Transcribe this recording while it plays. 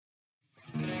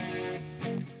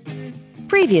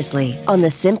Previously on the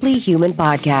Simply Human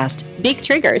podcast. Big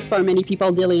triggers for many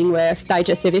people dealing with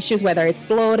digestive issues, whether it's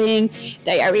bloating,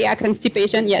 diarrhea,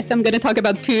 constipation. Yes, I'm going to talk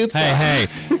about poops. Hey,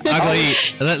 ugly.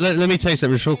 Let me tell you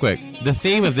something just real quick. The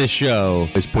theme of this show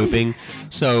is pooping,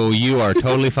 so you are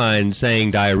totally fine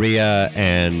saying diarrhea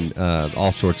and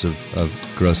all sorts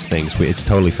of gross things. It's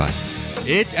totally fine.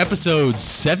 It's episode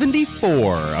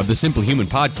 74 of the Simple Human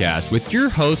podcast with your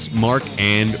hosts, Mark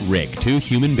and Rick, two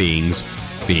human beings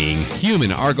being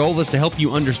human. Our goal is to help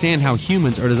you understand how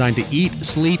humans are designed to eat,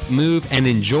 sleep, move, and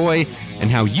enjoy,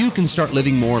 and how you can start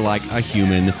living more like a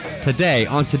human today.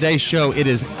 On today's show, it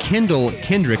is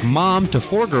Kendrick, mom to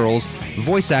 4 girls,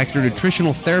 voice actor,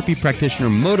 nutritional therapy practitioner,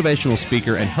 motivational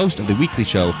speaker, and host of the weekly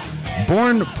show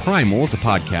Born Primal is a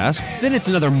podcast. Then it's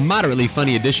another moderately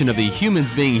funny edition of the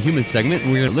Humans Being Human segment,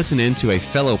 and we're going to listen in to a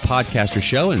fellow podcaster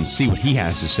show and see what he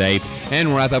has to say. And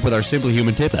we'll wrap up with our Simply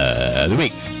Human tip of the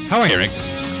week. How are you, Rick?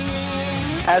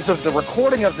 As of the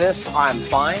recording of this, I'm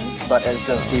fine, but as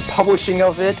of the publishing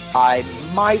of it, I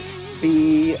might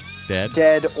be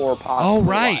dead or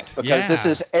possibly alive, because this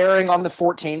is airing on the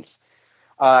 14th,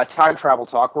 Time Travel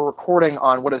Talk. We're recording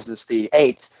on, what is this, the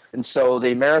 8th, and so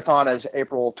the marathon is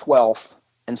April 12th,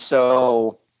 and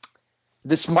so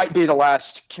this might be the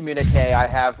last communique I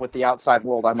have with the outside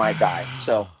world. I might die,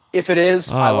 so... If it is,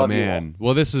 I love you all.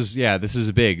 Well, this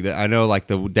is big. I know, like,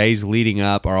 the days leading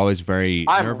up are always very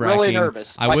nerve-wracking. I'm really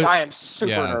nervous. I am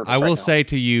super nervous. I will say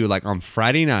to you, like, on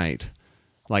Friday night,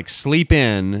 like, sleep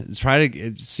in. Try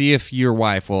to see if your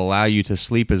wife will allow you to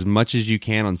sleep as much as you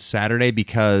can on Saturday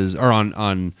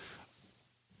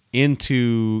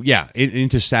into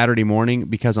Saturday morning,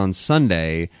 because on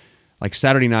Sunday, like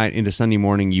Saturday night into Sunday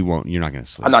morning, you're not going to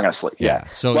sleep. I'm not going to sleep. Yeah.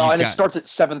 So it starts at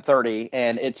 7:30,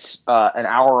 and it's an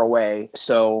hour away.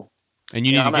 So and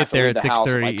you need to get there at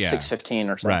 6:30. Like 6:15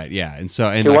 or something. Right. Yeah. And so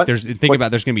there's going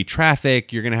to be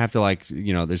traffic. You're going to have to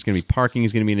there's going to be parking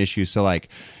is going to be an issue. So like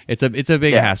it's a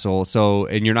big hassle. So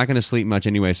and you're not going to sleep much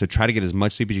anyway. So try to get as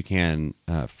much sleep as you can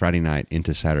Friday night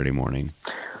into Saturday morning.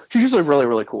 She's usually really,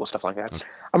 really cool, stuff like that.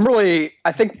 Okay.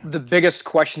 I think the biggest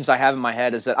questions I have in my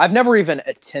head is that I've never even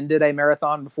attended a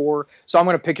marathon before, so I'm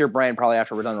going to pick your brain probably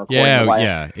after we're done recording.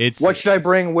 What should I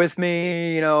bring with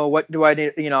me? What do I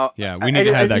need? Yeah, we need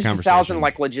to have that conversation. 1,000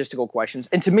 logistical questions,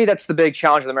 and to me, that's the big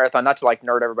challenge of the marathon. Not to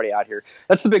nerd everybody out here.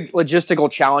 That's the big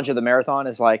logistical challenge of the marathon.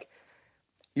 Is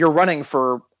you're running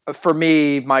for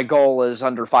me. My goal is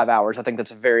under 5 hours. I think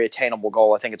that's a very attainable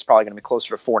goal. I think it's probably going to be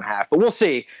closer to 4.5, but we'll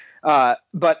see.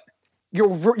 But you're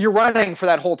running for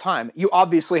that whole time. You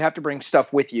obviously have to bring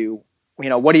stuff with you.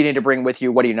 What do you need to bring with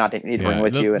you? What do you not need to bring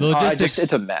with you? And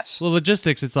it's a mess. The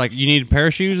logistics, it's like you need a pair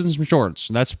of shoes and some shorts.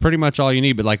 That's pretty much all you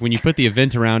need. But like when you put the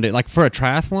event around it, like for a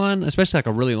triathlon, especially like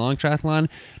a really long triathlon,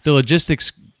 the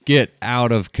logistics get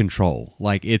out of control.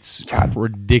 Like it's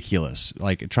ridiculous.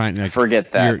 Like trying to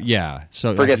forget that.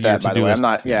 So forget that. By the way, I'm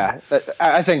not. Yeah,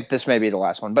 I think this may be the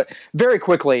last one. But very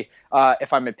quickly,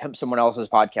 if I may pimp someone else's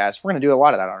podcast, we're going to do a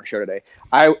lot of that on our show today.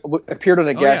 I appeared on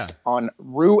a guest on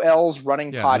Ruel's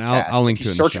Running Podcast. I'll link to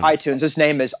it. Search iTunes. His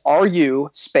name is RU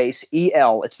space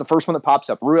EL. It's the first one that pops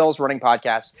up. Ruel's Running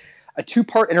Podcast. A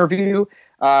 2-part interview.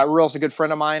 Ruel's a good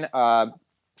friend of mine.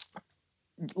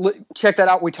 Check that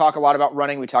out. We talk a lot about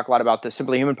running. We talk a lot about the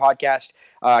Simply Human podcast.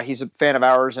 He's a fan of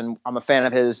ours, and I'm a fan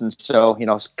of his, and so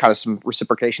it's kind of some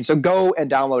reciprocation. So go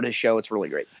and download his show. It's really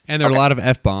great. And there are a lot of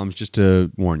F-bombs, just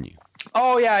to warn you.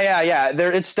 Oh yeah.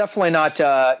 It's definitely not.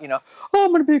 I'm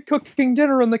going to be cooking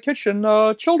dinner in the kitchen.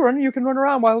 Children, you can run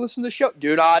around while I listen to the show.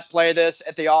 Do not play this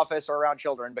at the office or around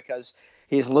children, because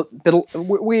we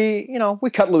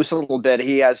cut loose a little bit.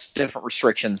 He has different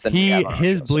restrictions than we have on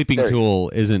his show. bleeping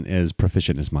tool isn't as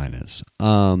proficient as mine is.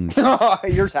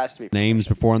 Yours has to be. Names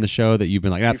before on the show that you've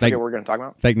been like, forget what we're going to talk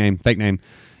about? Fake name.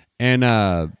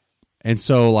 And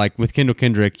so like with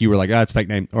Kendrick, you were like, it's fake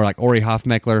name, or like Ori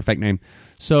Hofmeckler, fake name.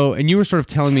 So, and you were sort of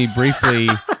telling me briefly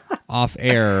off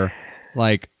air,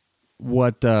 like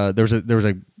what there was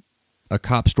a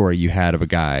cop story you had of a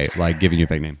guy like giving you a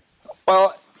fake name.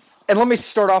 Well. And let me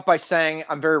start off by saying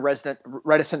I'm very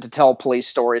reticent to tell police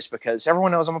stories, because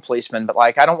everyone knows I'm a policeman, but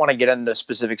I don't want to get into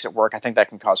specifics at work. I think that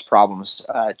can cause problems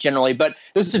generally, but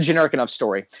this is a generic enough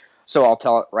story, so I'll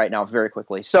tell it right now very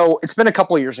quickly. So it's been a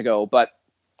couple of years ago, but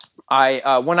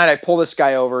one night I pulled this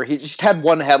guy over. He just had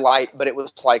one headlight, but it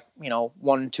was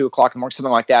 1, 2 o'clock in the morning,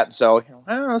 something like that. And so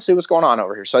let's see what's going on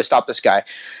over here. So I stopped this guy.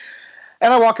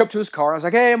 And I walk up to his car. I was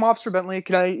like, "Hey, I'm Officer Bentley.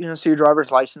 Can I, see your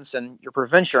driver's license and your proof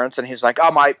of insurance?" And he's like,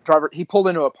 "Oh, my driver." He pulled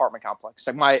into an apartment complex.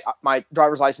 Like my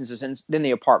driver's license is in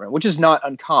the apartment, which is not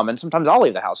uncommon. Sometimes I'll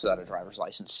leave the house without a driver's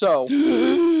license. So,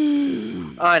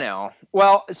 I know.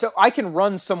 Well, so I can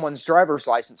run someone's driver's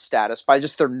license status by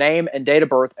just their name and date of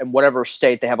birth and whatever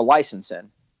state they have a license in.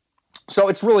 So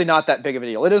it's really not that big of a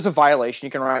deal. It is a violation.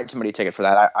 You can write somebody a ticket for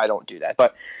that. I don't do that.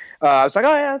 But I was like,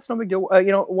 oh, yeah, it's no big deal.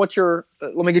 What's your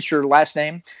let me get your last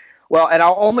name. Well, and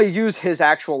I'll only use his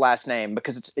actual last name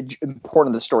because it's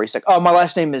important to the story. He's like, oh, my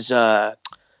last name is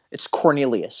it's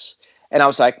Cornelius. And I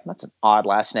was like, that's an odd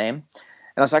last name.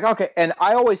 And I was like, okay. And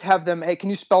I always have them, hey, can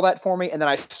you spell that for me? And then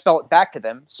I spell it back to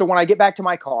them. So when I get back to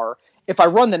my car, if I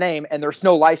run the name and there's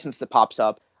no license that pops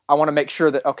up, I want to make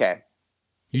sure that, okay.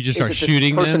 You just start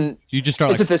shooting them? You just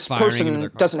start is it this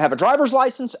person doesn't have a driver's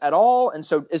license at all and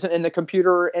so isn't in the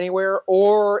computer anywhere?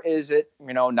 Or is it,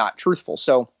 not truthful?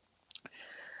 So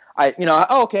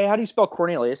okay, how do you spell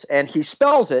Cornelius? And he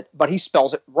spells it, but he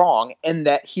spells it wrong in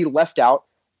that he left out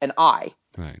an I.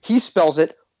 Right. He spells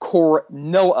it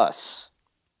Cornelius,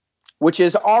 which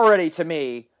is already to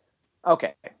me,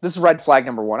 okay, this is red flag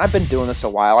number one. I've been doing this a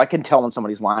while. I can tell when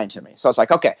somebody's lying to me. So I was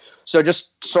like, okay, so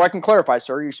just so I can clarify,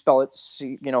 sir, you spell it,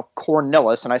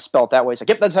 Cornelius, and I spell it that way. He's like,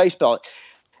 yep, that's how you spell it.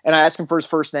 And I ask him for his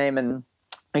first name, and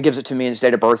he gives it to me in his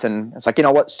date of birth, and it's like,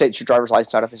 what state's your driver's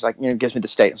license out of? He's like, gives me the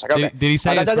state. It's like, okay. Did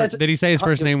he say his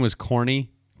first name was Corny?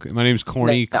 My name's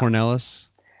Corny Cornelis.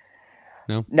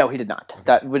 No, he did not.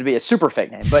 That would be a super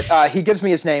fake name. But he gives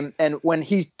me his name, and when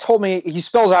he told me he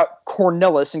spells out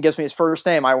Cornelis and gives me his first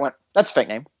name, I went, that's a fake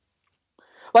name.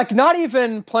 Like, not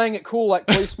even playing it cool like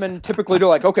policemen typically do,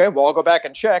 like, okay, well, I'll go back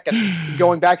and check. And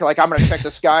going back to, like, I'm going to check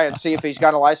this guy and see if he's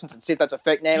got a license and see if that's a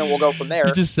fake name, and we'll go from there.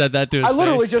 You just said that to his face. I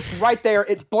literally just right there,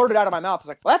 it blurted out of my mouth. I was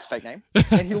like, well, that's a fake name.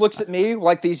 And he looks at me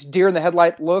like these deer in the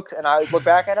headlight looks, and I look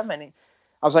back at him, and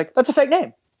I was like, that's a fake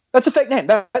name. That's a fake name.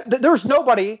 There's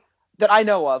nobody that I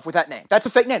know of with that name. That's a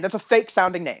fake name. That's a fake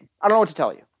sounding name. I don't know what to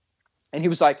tell you. And he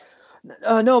was like,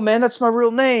 no, man, that's my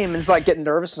real name. And he's like getting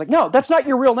nervous. He's like, no, that's not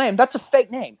your real name. That's a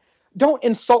fake name. Don't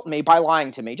insult me by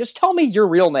lying to me. Just tell me your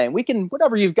real name. We can,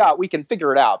 whatever you've got, we can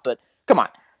figure it out. But come on,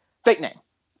 fake name,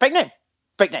 fake name,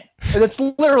 fake name. And that's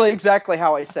literally exactly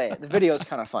how I say it. The video is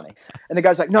kind of funny. And the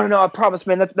guy's like, no, I promise,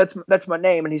 man, that's my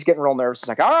name. And he's getting real nervous. He's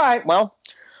like, all right, well,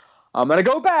 I'm going to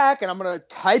go back and I'm going to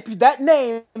type that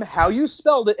name, how you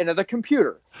spelled it, into the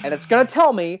computer. And it's going to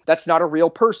tell me that's not a real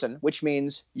person, which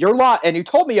means you're and you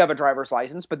told me you have a driver's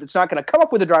license, but it's not going to come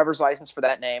up with a driver's license for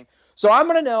that name. So I'm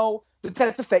going to know that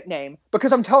that's a fake name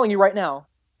because I'm telling you right now,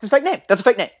 it's a fake name. That's a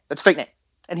fake name. That's a fake name.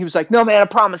 And he was like, no, man, I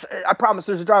promise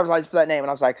there's a driver's license for that name. And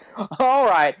I was like, all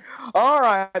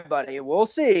right, buddy, we'll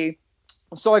see.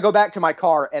 So I go back to my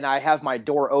car and I have my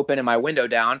door open and my window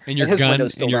down. And your gun,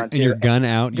 and your gun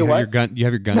out. You have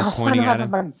your gun pointing at him. I don't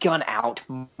have my gun out,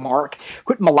 Mark.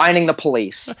 Quit maligning the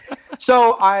police.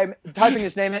 So I'm typing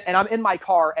his name in, and I'm in my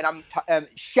car and I'm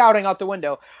shouting out the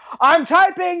window, I'm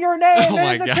typing your name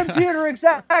in the computer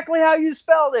exactly how you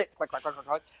spelled it. Click, click, click, click,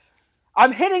 click.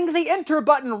 I'm hitting the enter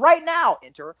button right now.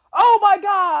 Enter. Oh my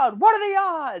God, what are the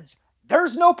odds?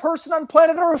 There's no person on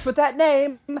planet Earth with that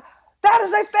name. That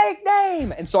is a fake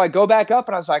name. And so I go back up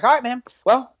and I was like, all right, man,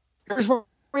 well, here's where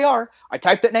we are. I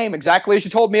typed that name exactly as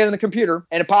you told me in the computer,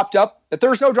 and it popped up that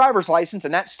there's no driver's license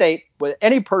in that state with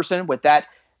any person with that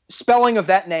spelling of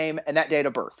that name and that date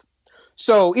of birth.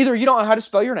 So either you don't know how to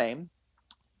spell your name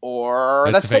or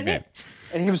that's a fake name.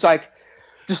 And he was like,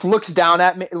 just looks down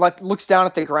at me, like looks down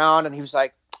at the ground, and he was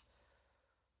like,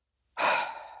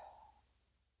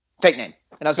 fake name.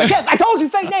 And I was like, yes, I told you,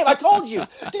 fake name. I told you.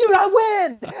 Dude,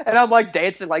 I win. And I'm like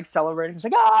dancing, like celebrating. He's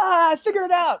like, I figured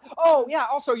it out. Oh, yeah,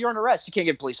 also you're under arrest. You can't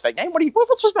give police fake name. What's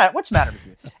the matter? What's the matter with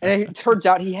you? And it turns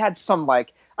out he had some,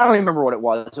 like, I don't even remember what it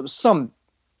was. It was some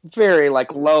very,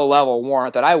 like, low-level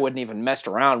warrant that I wouldn't even mess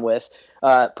around with,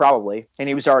 probably. And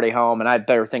he was already home, and I had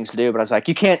better things to do. But I was like,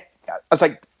 I was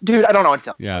like, dude, I don't know what to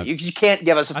tell you. Yeah. You can't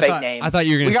give us a fake name. I thought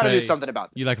you were going to say, we got to do something about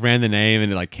this. You like ran the name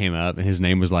and it like came up and his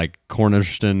name was like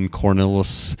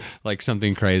Cornelis, like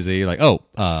something crazy. Like,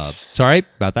 sorry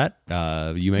about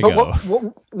that. You may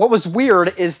go. What was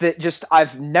weird is that just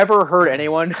I've never heard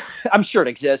anyone, I'm sure it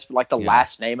exists, but like the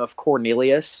last name of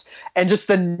Cornelius, and just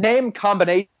the name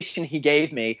combination he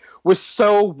gave me was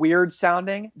so weird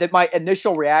sounding that my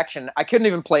initial reaction, I couldn't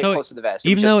even play it close to the vest.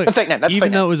 Even though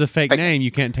it was a fake name,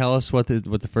 you can't tell us what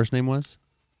the first name was.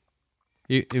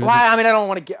 I don't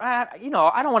want to give. I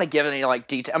don't want to give any like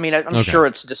detail. I mean, I'm sure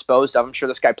it's disposed of. I'm sure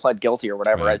this guy pled guilty or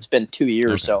whatever. Right. It's been 2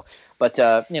 years, so. But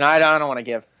I don't want to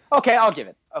give. Okay, I'll give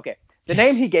it. Okay, the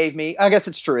name he gave me, I guess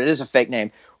it's true. It is a fake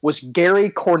name. Was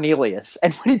Gary Cornelius,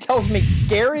 and when he tells me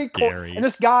Gary, and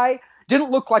this guy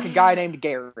didn't look like a guy named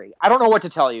Gary. I don't know what to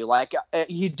tell you. Like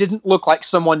he didn't look like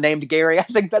someone named Gary. I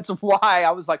think that's why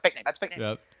I was like, fake name. That's fake name.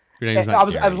 Yep. Your name's And not I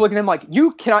was Gary. looking at him like,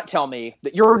 you cannot tell me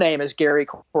that your name is Gary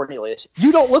Cornelius.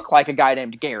 You don't look like a guy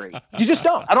named Gary. You just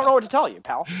don't. I don't know what to tell you,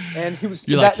 pal. And he was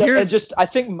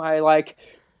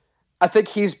I think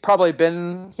he's probably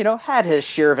been, had his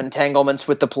share of entanglements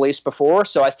with the police before,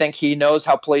 so I think he knows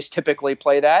how police typically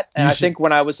play that. And I think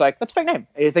when I was like, that's a fake name,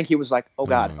 I think he was like, oh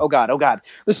God,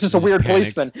 this is a weird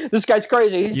policeman. This guy's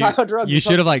crazy. He's high on drugs. You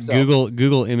should have like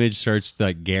Google image searched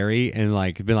like Gary and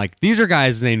like been like, these are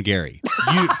guys named Gary.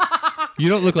 You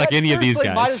don't look like any of these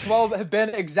guys. Might as well have been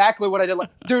exactly what I did.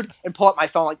 Like, dude, and pull up my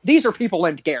phone. Like, these are people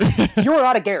named Gary. You're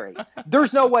not a Gary.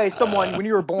 There's no way someone, when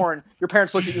you were born, your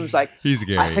parents looked at you and was like, he's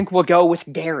Gary. I think we'll go with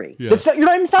Gary. Yeah. Your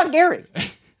name's not Gary.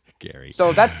 Gary.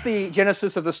 So that's the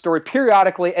genesis of the story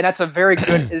periodically, and that's a very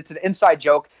good, it's an inside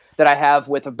joke that I have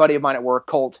with a buddy of mine at work,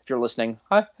 Colt, if you're listening.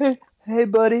 Hi, hey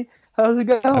buddy, how's it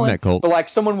going? I met Colt. But like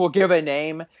someone will give a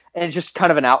name, and it's just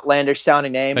kind of an outlandish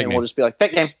sounding name, and we'll just be like,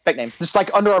 fake name. Just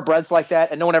like under our breaths like that,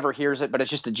 and no one ever hears it, but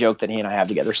it's just a joke that he and I have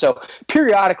together. So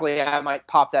periodically I might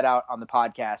pop that out on the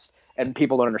podcast, and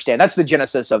people don't understand. That's the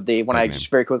genesis of just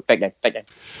very quick, fake name.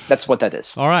 That's what that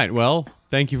is. All right, well,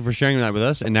 thank you for sharing that with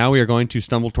us. And now we are going to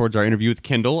stumble towards our interview with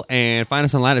Kendall. And find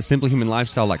us online at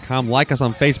simplyhumanlifestyle.com. Like us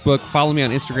on Facebook. Follow me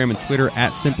on Instagram and Twitter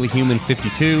at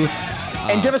simplyhuman52.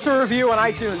 And give us a review on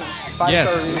iTunes.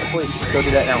 5-star review, please. Go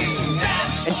do that now.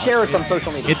 And share us on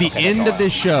social media. At the end of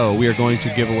this show, we are going to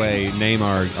name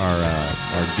our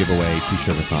giveaway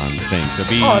T-shirt-a-thon thing. So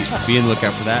be in the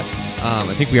lookout for that.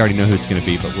 I think we already know who it's going to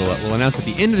be, but we'll announce at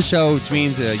the end of the show, which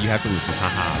means you have to listen.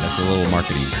 Haha, that's a little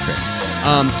marketing trick.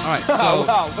 All right. So,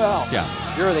 well. Yeah.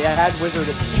 You're the ad wizard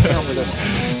that's down with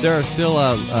us. There are still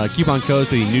coupon codes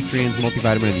for the Nutrients,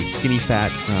 multivitamin, and the Skinny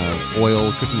Fat cooking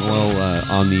oil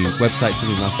on the website,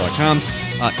 simplyhumanlifestyle.com.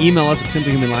 Email us at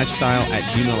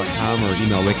simplyhumanlifestyle@gmail.com or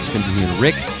email Rick at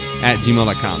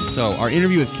simplyhumanrick@gmail.com. So our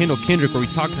interview with Kendall Kendrick, where we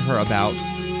talked to her about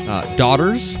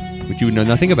daughters, which you would know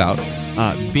nothing about,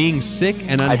 being sick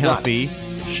and unhealthy,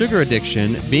 sugar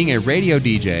addiction, being a radio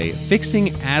DJ,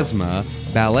 fixing asthma,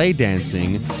 ballet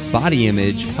dancing, body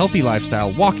image, healthy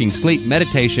lifestyle, walking, sleep,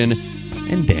 meditation,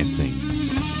 and dancing.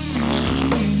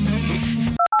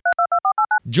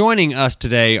 Joining us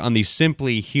today on the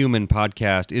Simply Human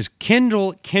podcast is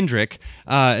Kendall Kendrick.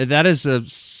 That is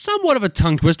somewhat of a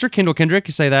tongue twister. Kendall Kendrick,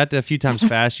 you say that a few times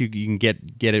fast, you can get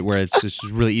it where it's just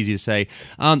really easy to say.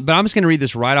 But I'm just going to read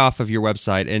this right off of your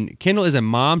website. And Kendall is a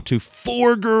mom to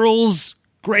 4 girls.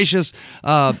 Gracious.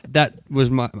 That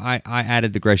was I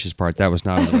added the gracious part. That was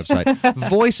not on the website.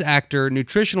 Voice actor,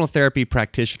 nutritional therapy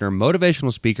practitioner,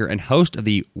 motivational speaker, and host of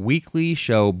the weekly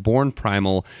show Born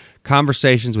Primal,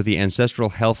 Conversations with the Ancestral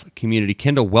Health Community.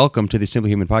 Kendall, welcome to the Simply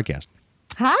Human podcast.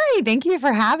 Hi, thank you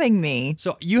for having me.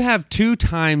 So you have 2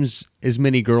 times as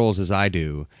many girls as I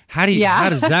do. How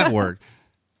does that work?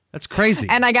 That's crazy.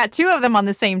 And I got 2 of them on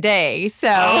the same day.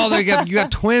 So you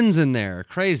got twins in there.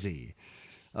 Crazy.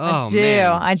 Oh,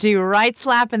 I do. Right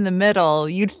slap in the middle.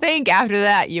 You'd think after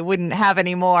that you wouldn't have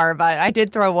any more, but I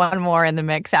did throw one more in the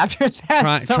mix after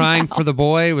that. Trying for the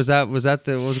boy? Was that what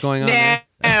was going on?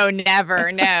 No,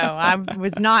 never. No, I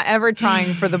was not ever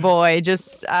trying for the boy.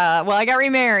 Just I got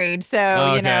remarried, so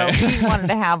we wanted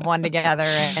to have one together,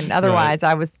 and otherwise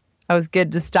I was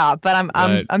good to stop. But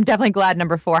I'm definitely glad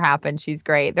number 4 happened. She's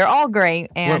great. They're all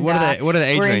great. And what are the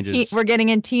age ranges? We're getting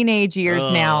in teenage years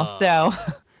now, so.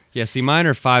 Yeah, see, mine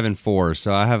are 5 and 4,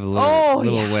 so I have a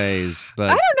little ways. But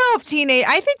I don't know if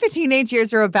I think the teenage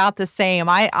years are about the same.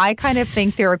 I kind of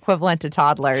think they're equivalent to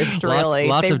toddlers, really.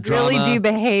 Lots they of drama. Really do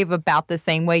behave about the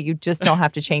same way. You just don't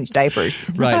have to change diapers.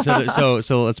 Right,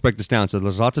 so let's break this down. So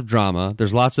there's lots of drama.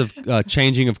 There's lots of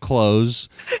changing of clothes.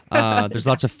 There's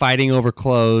lots of fighting over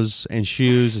clothes and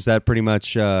shoes. Is that pretty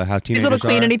much how teenagers don't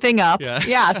clean are? anything up.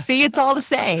 Yeah, see, it's all the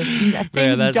same.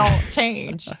 Things don't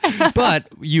change. But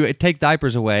you take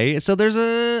diapers away. So there's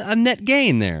a net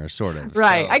gain there, sort of.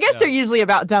 Right. So, I guess they're usually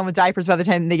about done with diapers by the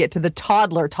time they get to the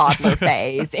toddler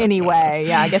phase. Anyway,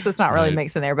 yeah, I guess it's not really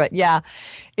mixed in there, but yeah,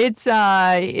 it's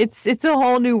a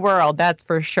whole new world, that's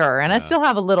for sure. And I still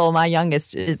have a little. My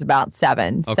youngest is about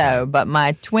 7, so but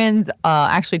my twins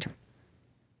actually.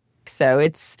 So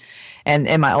it's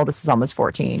and my oldest is almost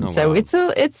 14. So it's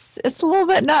a little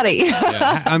bit nutty.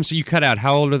 So you cut out.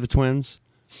 How old are the twins?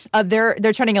 They're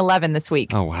turning 11 this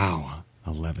week. Oh wow.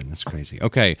 11. That's crazy.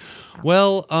 Okay.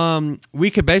 Well,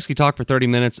 we could basically talk for 30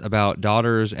 minutes about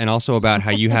daughters and also about how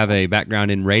you have a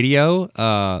background in radio.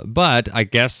 But I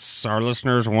guess our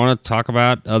listeners want to talk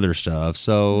about other stuff.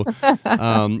 So,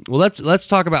 let's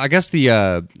talk about. I guess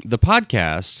the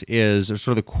podcast is, or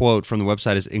sort of the quote from the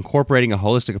website is, incorporating a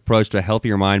holistic approach to a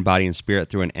healthier mind, body, and spirit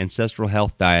through an ancestral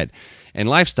health diet and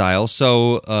lifestyle.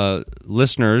 So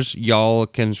listeners, y'all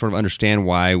can sort of understand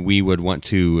why we would want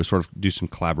to sort of do some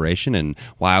collaboration and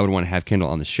why I would want to have Kendall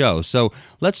on the show. So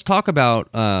let's talk about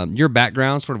your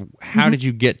background, sort of how did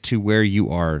you get to where you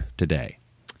are today?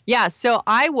 Yeah, so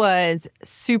I was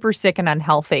super sick and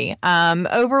unhealthy.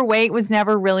 Overweight was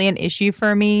never really an issue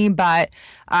for me, but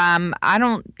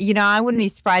I wouldn't be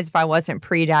surprised if I wasn't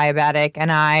pre-diabetic,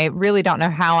 and I really don't know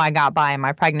how I got by in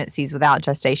my pregnancies without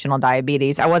gestational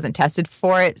diabetes. I wasn't tested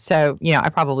for it, so, I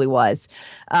probably was.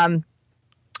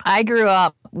 I grew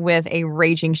up with a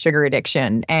raging sugar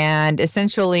addiction, and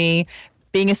essentially,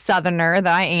 being a Southerner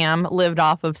that I am, lived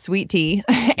off of sweet tea.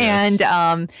 Yes. And,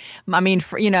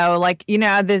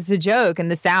 there's a joke in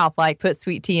the South, like, put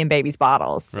sweet tea in babies'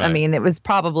 bottles. Right. I mean, it was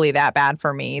probably that bad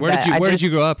for me. Where did you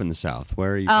grow up in the South?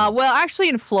 Where are you from? Well, actually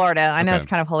in Florida. I know it's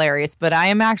kind of hilarious, but I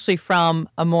am actually from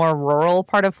a more rural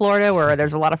part of Florida where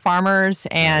there's a lot of farmers,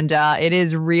 and it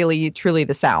is really, truly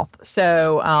the South.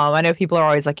 So I know people are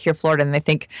always like, hear Florida, and they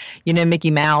think,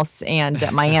 Mickey Mouse and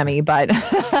Miami, but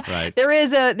right. there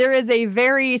is a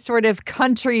very sort of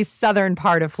country southern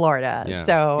part of Florida. Yeah.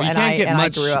 So, I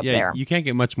grew up there. You can't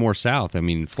get much more south. I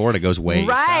mean, Florida goes way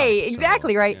right, south,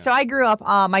 exactly, right. Yeah. So I grew up.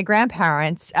 My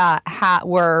grandparents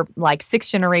were like 6th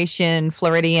generation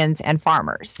Floridians and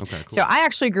farmers. Okay, cool. So I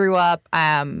actually grew up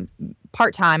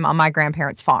part-time on my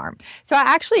grandparents' farm. So I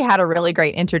actually had a really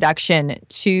great introduction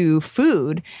to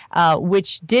food,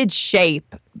 which did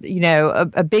shape,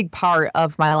 a big part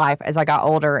of my life as I got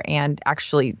older and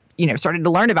actually, started to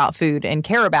learn about food and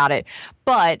care about it.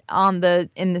 But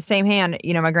in the same hand,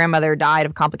 my grandmother died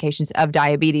of complications of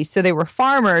diabetes. So they were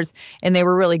farmers, and they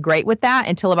were really great with that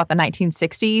until about the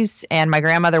 1960s. And my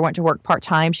grandmother went to work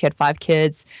part-time. She had 5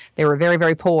 kids. They were very,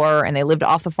 very poor, and they lived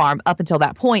off the farm up until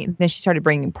that point. Then she started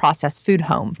bringing processed food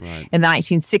home in the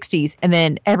 1960s. And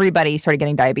then everybody started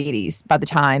getting diabetes by the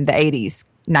time the 80s,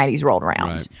 90s rolled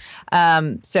around.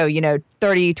 Right.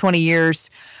 30, 20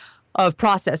 years of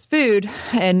processed food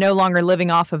and no longer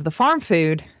living off of the farm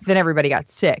food, then everybody got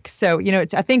sick. So,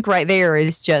 I think right there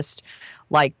is just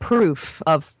like proof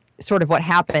of sort of what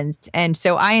happened. And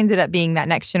so I ended up being that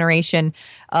next generation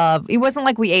of, it wasn't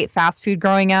like we ate fast food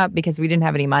growing up because we didn't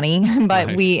have any money, but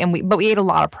right. we ate a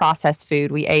lot of processed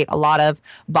food. We ate a lot of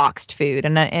boxed food.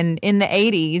 And in the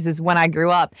 80s is when I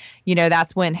grew up,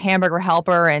 that's when Hamburger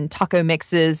Helper and taco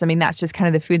mixes, that's just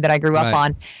kind of the food that I grew up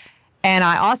on. And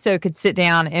I also could sit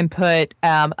down and put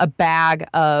a bag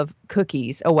of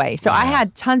cookies away. So I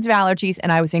had tons of allergies,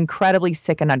 and I was incredibly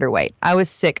sick and underweight. I was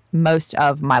sick most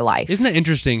of my life. Isn't that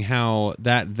interesting how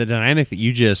the dynamic that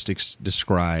you just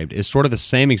described is sort of the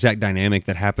same exact dynamic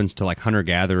that happens to like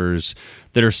hunter-gatherers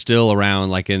that are still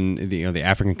around, like in the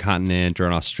African continent or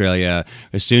in Australia?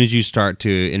 As soon as you start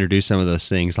to introduce some of those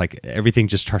things, like everything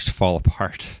just starts to fall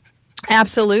apart.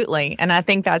 Absolutely. And I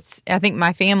think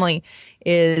my family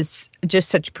is just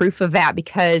such proof of that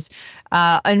because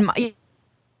I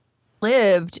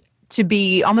lived to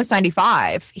be almost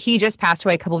 95. He just passed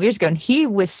away a couple of years ago, and he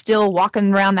was still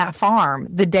walking around that farm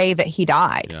the day that he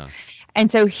died. Yeah.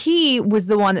 And so he was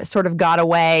the one that sort of got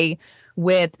away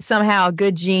with somehow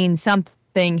good genes,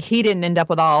 something. He didn't end up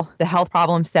with all the health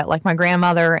problems that like my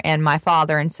grandmother and my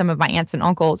father and some of my aunts and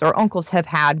uncles have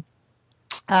had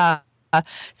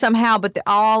somehow, but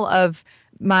all of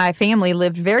my family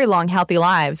lived very long, healthy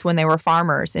lives when they were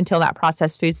farmers until that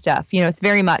processed food stuff. It's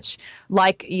very much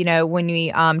like, when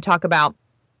we talk about,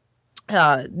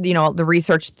 the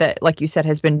research that, like you said,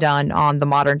 has been done on the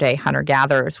modern day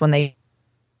hunter-gatherers when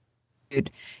it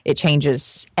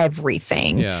changes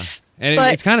everything. Yeah. And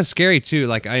it's kind of scary too.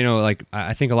 Like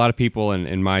I think a lot of people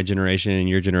in my generation and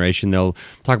your generation, they'll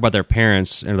talk about their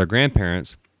parents and their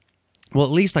grandparents. Well,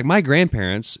 at least like my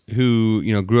grandparents who,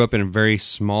 grew up in a very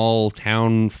small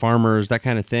town, farmers, that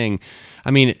kind of thing.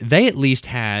 I mean, they at least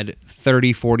had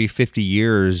 30, 40, 50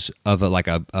 years of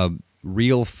a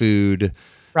real food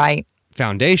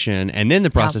foundation. And then the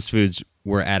processed foods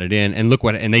were added in, and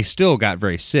and they still got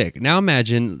very sick. Now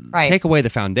imagine, take away the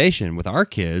foundation with our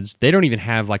kids. They don't even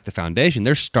have like the foundation.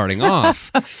 They're starting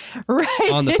off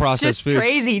on the processed food. It's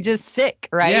just crazy, just sick,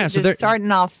 right? Yeah, so they're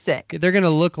starting off sick. They're going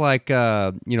to look like,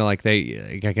 like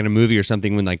in a movie or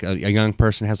something when like a young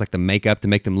person has like the makeup to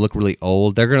make them look really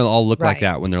old. They're going to all look like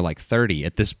that when they're like 30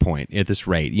 at this point, at this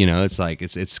rate. It's like,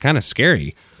 it's kind of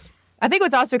scary. I think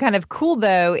what's also kind of cool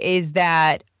though is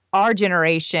that our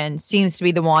generation seems to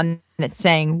be the one that's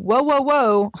saying, whoa, whoa,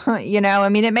 whoa.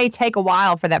 It may take a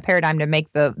while for that paradigm to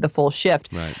make the full shift.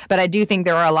 Right. But I do think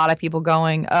there are a lot of people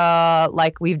going,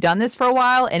 we've done this for a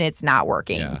while and it's not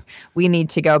working. Yeah. We need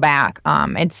to go back.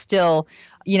 And still,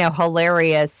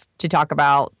 hilarious to talk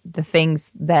about the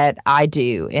things that I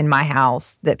do in my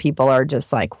house that people are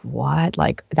just like, what?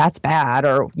 Like, that's bad.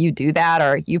 Or you do that,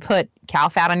 or you put cow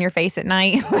fat on your face at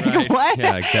night. Like, Right. what?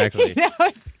 Yeah, exactly.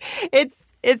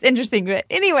 It's interesting. But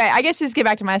anyway, I guess just get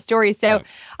back to my story. So Right.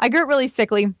 I grew up really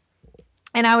sickly.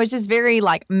 And I was just very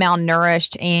like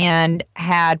malnourished and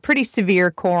had pretty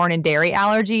severe corn and dairy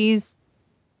allergies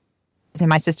in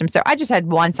my system. So I just had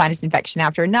one sinus infection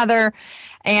after another.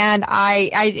 And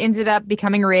I ended up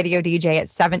becoming a radio DJ at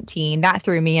 17. That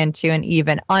threw me into an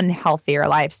even unhealthier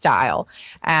lifestyle.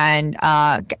 And,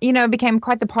 became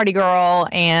quite the party girl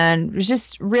and was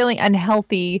just really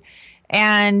unhealthy.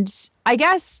 And I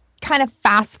guess kind of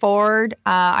fast forward,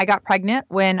 I got pregnant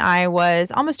when I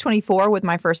was almost 24 with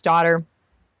my first daughter.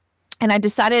 And I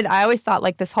decided, I always thought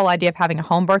like this whole idea of having a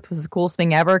home birth was the coolest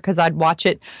thing ever because I'd watch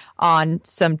it on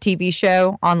some TV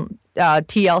show on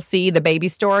TLC, The Baby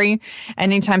Story.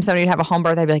 And anytime somebody would have a home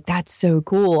birth, I'd be like, that's so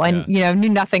cool. And, knew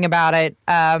nothing about it.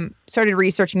 Started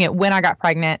researching it when I got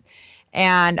pregnant.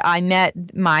 And I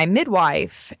met my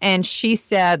midwife and she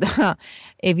said,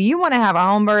 if you want to have a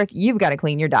home birth, you've got to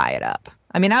clean your diet up.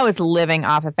 I mean, I was living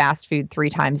off of fast food 3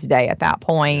 times a day at that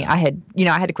point. I had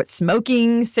to quit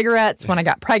smoking cigarettes when I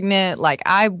got pregnant. Like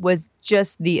I was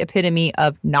just the epitome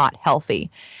of not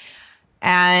healthy.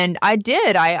 And I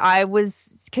did. I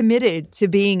was committed to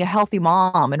being a healthy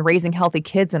mom and raising healthy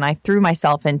kids. And I threw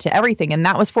myself into everything. And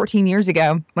that was 14 years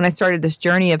ago when I started this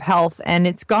journey of health. And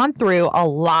it's gone through a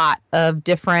lot of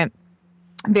different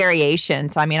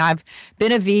variations. I mean, I've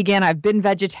been a vegan, I've been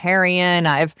vegetarian,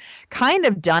 I've kind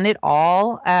of done it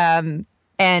all.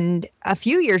 And a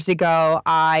few years ago,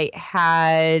 I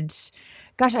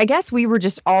guess we were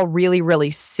just all really, really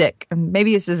sick.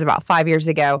 Maybe this is about 5 years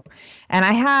ago. And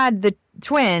I had the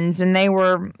twins and they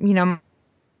were, and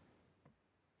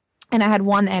I had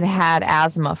one that had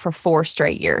asthma for 4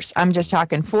 straight years. I'm just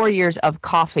talking 4 years of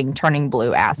coughing, turning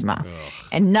blue asthma. Ugh.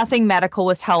 And nothing medical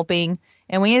was helping.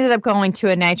 And we ended up going to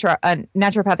a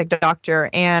naturopathic doctor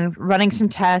and running some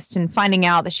tests and finding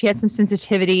out that she had some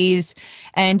sensitivities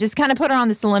and just kind of put her on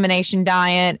this elimination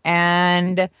diet.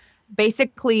 And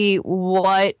basically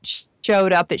what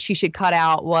showed up that she should cut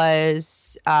out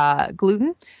was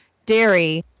gluten,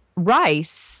 dairy,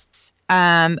 rice,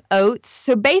 oats.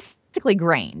 So basically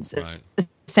grains. Right.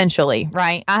 Essentially,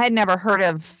 right? I had never heard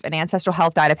of an ancestral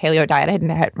health diet, a paleo diet. I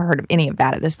hadn't heard of any of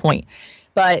that at this point.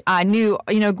 But I knew,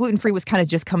 gluten-free was kind of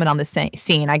just coming on the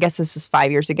scene. I guess this was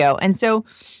 5 years ago. And so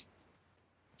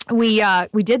we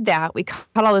did that. We cut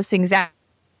all those things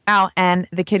out, and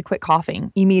the kid quit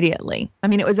coughing immediately. I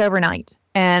mean, it was overnight.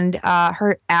 And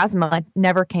her asthma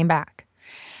never came back.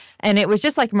 And it was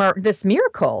just like this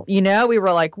miracle, we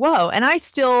were like, whoa. And I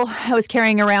was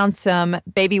carrying around some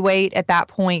baby weight at that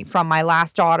point from my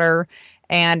last daughter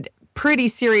and pretty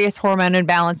serious hormone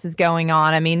imbalances going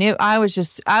on. I mean, I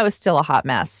was still a hot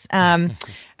mess. And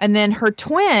then her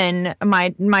twin,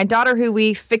 my daughter, who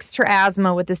we fixed her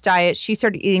asthma with this diet, she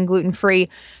started eating gluten-free,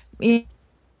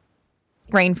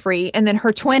 grain-free. And then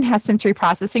her twin has sensory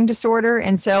processing disorder.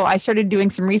 And so I started doing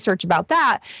some research about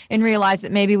that and realized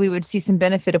that maybe we would see some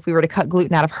benefit if we were to cut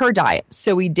gluten out of her diet.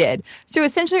 So we did. So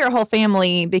essentially our whole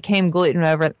family became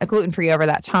gluten-free over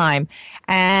that time.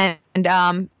 And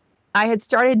I had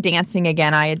started dancing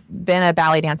again. I had been a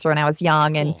ballet dancer when I was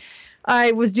young, and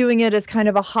I was doing it as kind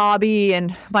of a hobby,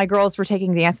 and my girls were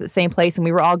taking dance at the same place, and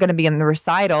we were all going to be in the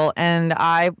recital, and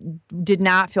I did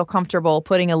not feel comfortable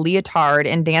putting a leotard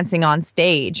and dancing on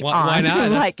stage. Why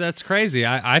not? That's crazy.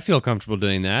 I feel comfortable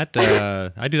doing that.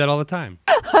 I do that all the time.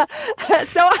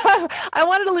 So I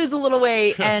wanted to lose a little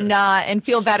weight and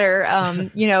feel better,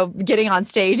 getting on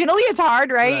stage in a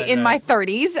leotard, right, in my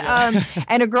 30s.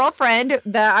 And a girlfriend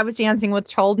that I was dancing with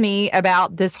told me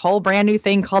about this whole brand new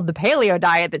thing called the paleo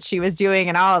diet that she was doing.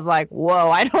 And I was like,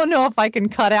 whoa, I don't know if I can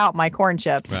cut out my corn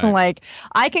chips. Right. Like,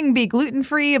 I can be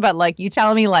gluten-free, but like you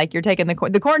telling me like you're taking the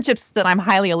corn chips that I'm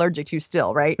highly allergic to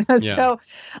still, right? Yeah. So,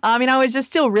 I was just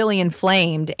still really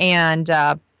inflamed. And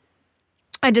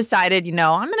I decided,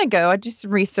 I'm going to go. I did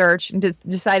some research and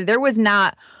decided there was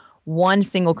not one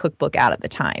single cookbook out at the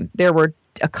time. There were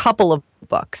a couple of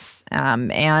books, and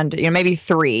maybe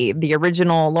 3. The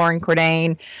original Lauren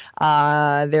Cordain,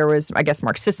 there was, I guess,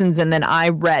 Mark Sisson's, and then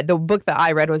the book that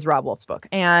I read was Rob Wolf's book.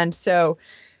 And so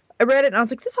I read it, and I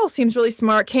was like, this all seems really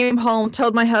smart. Came home,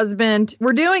 told my husband,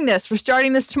 we're doing this. We're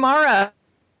starting this tomorrow.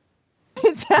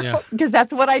 Because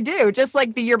that's what I do. Just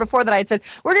like the year before that, I had said,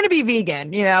 we're going to be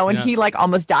vegan, and he like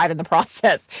almost died in the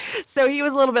process. So he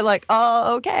was a little bit like,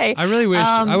 oh, okay. I really wish,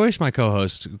 I wish my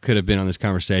co-host could have been on this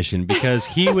conversation because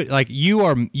he would like, you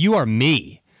are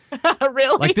me.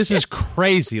 Really? Like, this is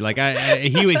crazy. Like,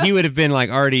 he would have been like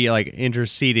already like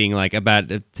interceding like about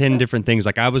 10 different things.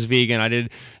 Like, I was vegan. I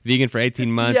did vegan for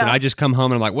 18 months, and I just come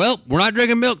home and I'm like, well, we're not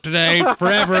drinking milk today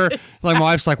forever. Like, my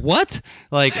wife's like, what?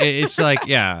 Like, it's like,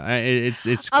 yeah,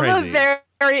 it's crazy. I'm a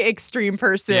very extreme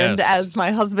person, as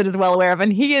my husband is well aware of,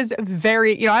 and he is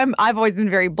very, I've always been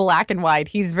very black and white.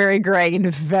 He's very gray and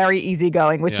very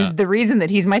easygoing, which is the reason that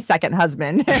he's my second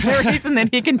husband, the reason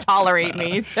that he can tolerate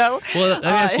me. So, well, let me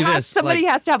ask you this: somebody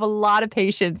has to have a lot of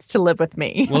patience to live with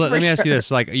me. Well, let me ask you this: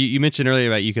 like, you mentioned earlier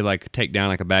about you could like take down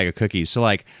like a bag of cookies. So,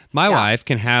 like, my wife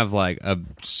can have like a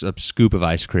scoop of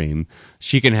ice cream.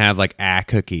 She can have like a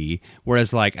cookie,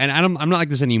 whereas like, and I'm not like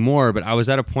this anymore. But I was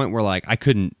at a point where like I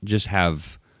couldn't just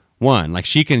have one. Like,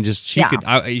 she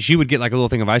would get like a little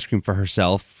thing of ice cream for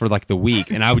herself for like the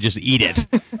week, and I would just eat it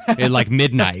at like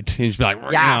midnight and just be like,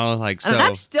 like, so. And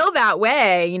I'm still that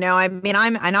way, I mean,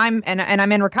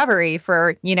 I'm in recovery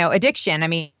for addiction. I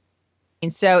mean,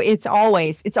 and so it's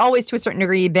always to a certain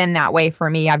degree been that way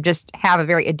for me. I just have a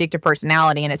very addictive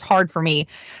personality, and it's hard for me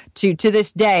to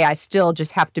this day. I still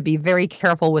just have to be very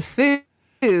careful with food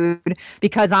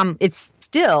because it's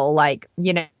still like,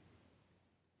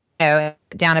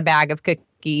 down a bag of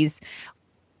cookies.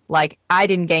 Like, I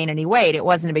didn't gain any weight. It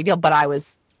wasn't a big deal, but I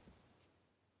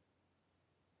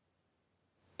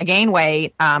gained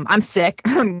weight. I'm sick.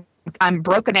 I'm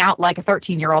broken out like a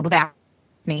 13-year-old with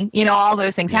acne. All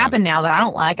those things happen now that I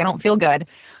don't like. I don't feel good.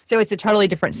 So it's a totally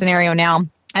different scenario now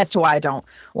as to why I don't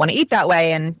want to eat that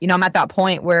way. And, I'm at that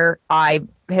point where I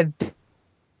have been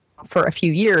for a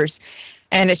few years.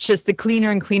 And it's just the cleaner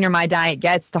and cleaner my diet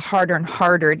gets, the harder and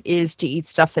harder it is to eat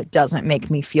stuff that doesn't make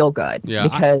me feel good. Yeah,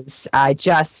 because I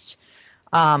just,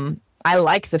 I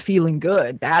like the feeling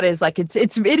good. That is like, it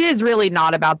is really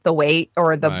not about the weight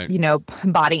or the,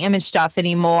 body image stuff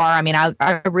anymore. I mean,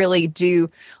 I really do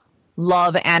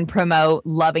love and promote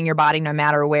loving your body no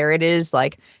matter where it is.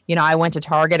 Like, I went to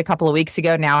Target a couple of weeks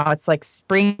ago. Now it's like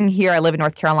spring here. I live in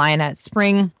North Carolina. It's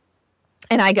spring.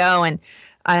 And I go and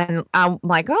I'm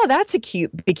like, oh, that's a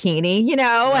cute bikini, and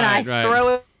I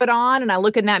throw it on and I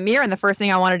look in that mirror, and the first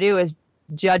thing I want to do is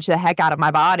judge the heck out of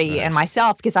my body and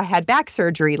myself, because I had back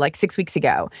surgery like 6 weeks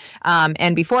ago.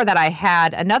 And before that, I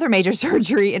had another major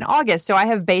surgery in August. So I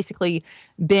have basically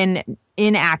been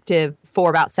inactive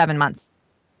for about 7 months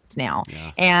now.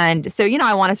 Yeah. And so,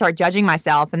 I want to start judging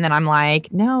myself, and then I'm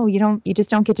like, no, you just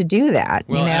don't get to do that.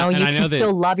 Well, you can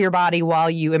still love your body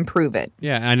while you improve it.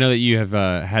 Yeah. I know that you have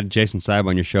had Jason Seib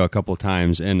on your show a couple of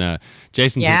times, and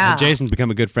Jason's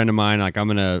become a good friend of mine. Like, I'm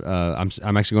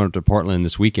actually going up to Portland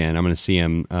this weekend. I'm going to see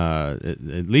him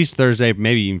at least Thursday,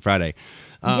 maybe even Friday.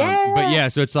 But yeah,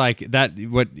 so it's like that.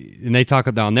 And they talk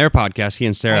about on their podcast, he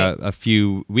and Sarah, a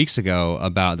few weeks ago,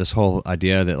 about this whole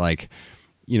idea that like,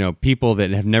 people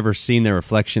that have never seen their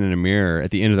reflection in a mirror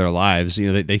at the end of their lives,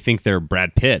 they think they're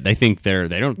Brad Pitt. They think they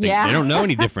don't know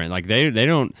any different. Like, they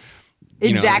don't.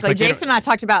 Exactly. Like Jason and I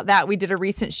talked about that. We did a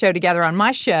recent show together on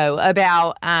my show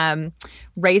about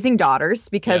raising daughters,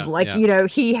 because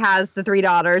he has the 3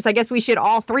 daughters. I guess we should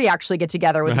all 3 actually get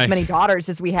together with as many daughters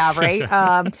as we have,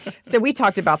 right? So we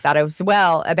talked about that as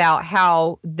well, about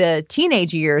how the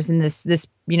teenage years and this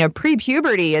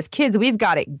pre-puberty as kids, we've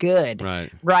got it good,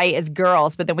 right, as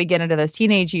girls. But then we get into those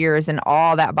teenage years and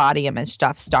all that body image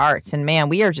stuff starts. And man,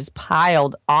 we are just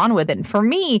piled on with it. And for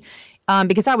me,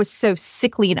 because I was so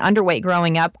sickly and underweight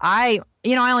growing up, I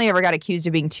only ever got accused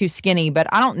of being too skinny, but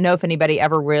I don't know if anybody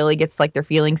ever really gets like their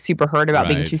feelings super hurt about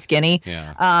being too skinny.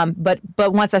 Yeah. But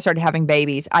once I started having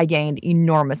babies, I gained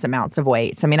enormous amounts of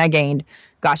weight. So, I mean, I gained,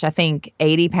 I think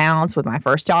 80 pounds with my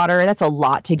first daughter. That's a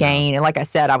lot to gain. And like I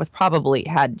said, I was probably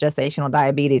had gestational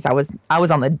diabetes. I was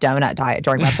on the donut diet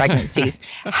during my pregnancies.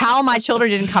 How my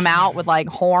children didn't come out with like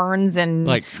horns and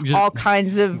like all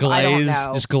kinds of glaze, I don't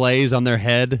know. Just glaze on their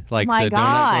head, like my the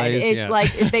God, donut glaze. It's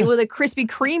like if they with a Krispy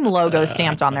Kreme logo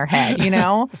stamped on their head, the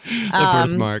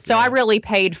birthmark. So I really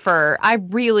paid for. I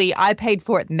paid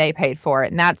for it, and they paid for it,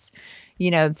 and that's.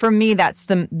 For me, that's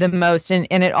the most, and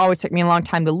it always took me a long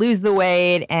time to lose the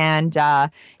weight, and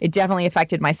it definitely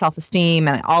affected my self-esteem,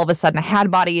 and all of a sudden I had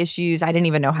body issues. I didn't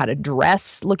even know how to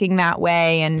dress looking that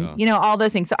way, and all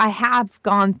those things. So I have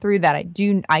gone through that.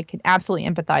 I could absolutely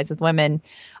empathize with women.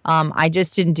 I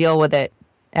just didn't deal with it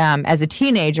as a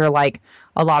teenager like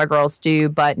a lot of girls do,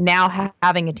 but now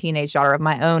having a teenage daughter of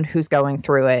my own who's going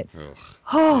through it,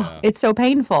 it's so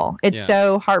painful. It's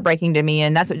so heartbreaking to me,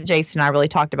 and that's what Jason and I really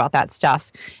talked about, that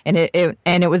stuff. And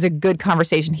it was a good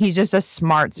conversation. He's just a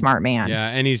smart man. Yeah,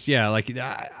 and he's like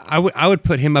I would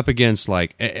put him up against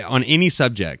like on any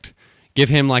subject. Give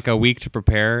him like a week to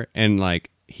prepare, and like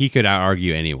he could out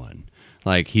argue anyone.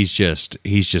 Like he's just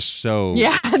so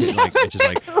like it's just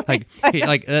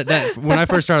like that when I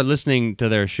first started listening to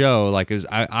their show, like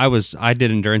I did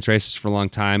endurance races for a long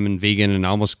time and vegan and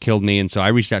almost killed me, and so I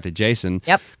reached out to Jason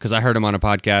because I heard him on a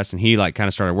podcast and he like kind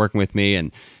of started working with me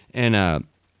and I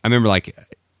remember like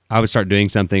I would start doing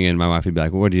something and my wife would be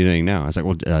like, well, what are you doing now? I was like,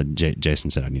 well,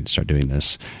 Jason said I need to start doing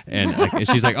this. And, and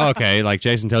she's like, oh, okay, like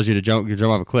Jason tells you to jump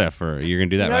off a cliff or you're going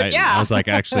to do that, right? Yeah. And I was like,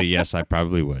 actually, yes, I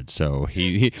probably would. So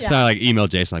I like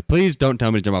emailed Jason like, please don't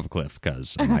tell me to jump off a cliff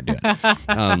because I might do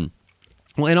it.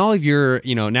 Well, in all of your,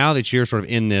 now that you're sort of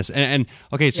in this and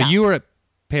okay, so you were at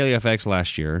PaleoFX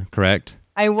last year, correct?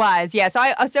 I was, yeah. So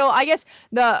I guess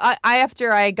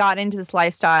after I got into this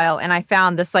lifestyle and I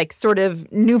found this like sort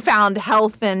of newfound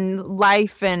health and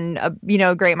life and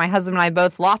great. My husband and I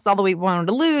both lost all the weight we wanted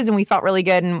to lose, and we felt really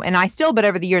good. And I still, but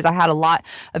over the years, I had a lot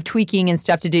of tweaking and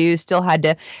stuff to do. Still had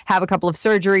to have a couple of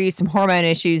surgeries, some hormone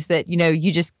issues that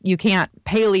you can't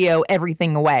paleo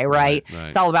everything away, right?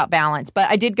 It's all about balance. But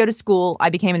I did go to school. I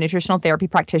became a nutritional therapy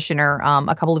practitioner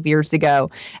a couple of years ago,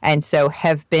 and so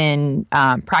have been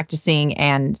practicing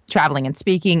and traveling and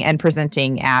speaking and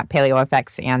presenting at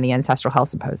PaleoFX and the Ancestral Health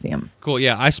Symposium. Cool.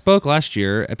 Yeah, I spoke last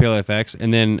year at PaleoFX,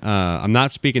 and then I'm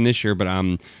not speaking this year, but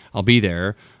I'll be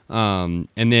there. And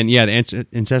then the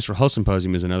Ancestral Health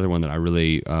Symposium is another one that I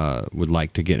really would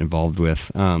like to get involved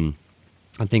with.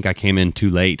 I think I came in too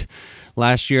late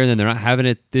last year, and then they're not having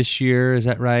it this year. Is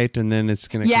that right? And then it's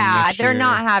going to come next year. They're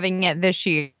not having it this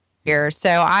year.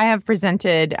 So I have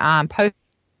presented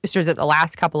posters at the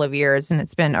last couple of years, and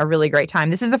it's been a really great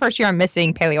time. This is the first year I'm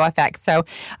missing PaleoFX, so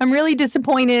I'm really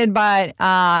disappointed, but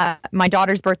my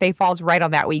daughter's birthday falls right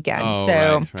on that weekend. Oh,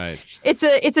 so right. It's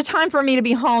a time for me to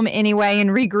be home anyway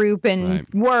and regroup and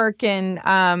work, and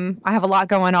I have a lot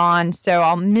going on, so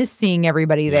I'll miss seeing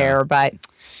everybody there, but...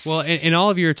 Well, in all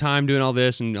of your time doing all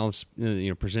this and all this,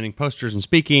 presenting posters and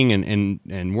speaking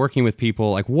and working with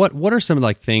people, like what are some of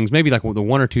like things, maybe like the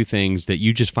one or two things that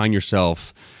you just find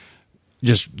yourself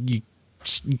you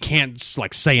can't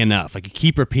like say enough. Like you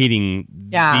keep repeating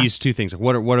these two things. Like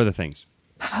what are the things?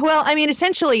 Well, I mean,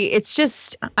 essentially, it's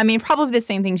just, probably the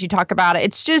same things you talk about.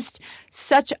 It's just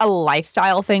such a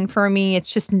lifestyle thing for me.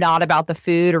 It's just not about the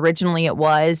food. Originally, it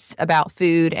was about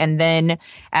food. And then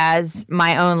as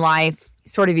my own life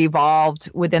sort of evolved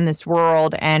within this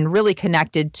world and really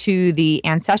connected to the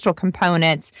ancestral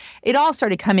components, it all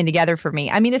started coming together for me.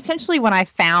 I mean, essentially, when I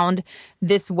found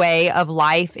this way of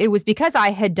life, it was because I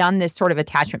had done this sort of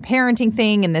attachment parenting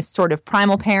thing and this sort of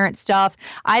primal parent stuff.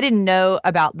 I didn't know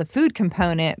about the food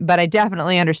component, but I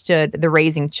definitely understood the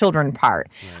raising children part.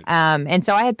 Right. And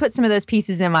so I had put some of those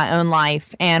pieces in my own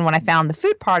life. And when I found the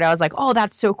food part, I was like, oh,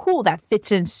 that's so cool. That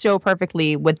fits in so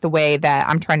perfectly with the way that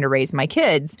I'm trying to raise my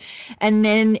kids. And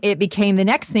then it became the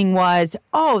next thing was,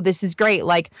 oh, this is great.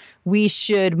 Like, we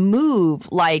should move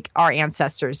like our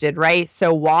ancestors did, right?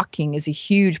 So walking is a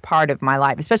huge part of my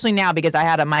life, especially now because I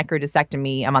had a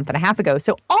microdiscectomy a month and a half ago.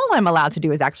 So all I'm allowed to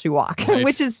do is actually walk, right.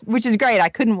 which is great. I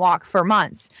couldn't walk for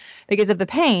months because of the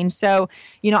pain. So,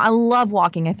 I love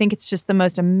walking. I think it's just the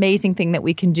most amazing thing that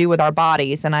we can do with our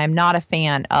bodies. And I'm not a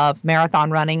fan of marathon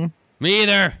running. Me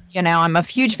either. I'm a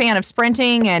huge fan of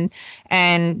sprinting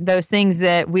and those things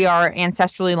that we are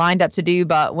ancestrally lined up to do.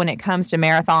 But when it comes to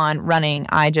marathon running,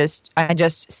 I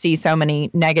just see so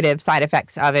many negative side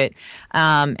effects of it.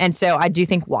 And so I do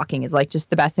think walking is like just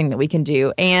the best thing that we can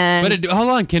do. But hold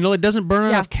on, Kendall, it doesn't burn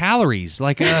enough calories.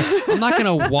 Like I'm not going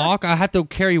to walk. I have to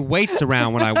carry weights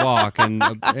around when I walk. And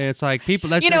it's like people,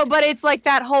 that's but it's like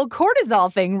that whole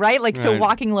cortisol thing, right? Like, so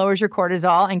walking lowers your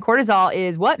cortisol, and cortisol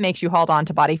is what makes you hold on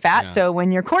to body fat. Yeah. So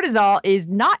when your cortisol is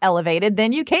not elevated,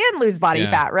 then you can lose body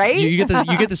fat, right? You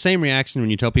get the same reaction when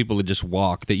you tell people to just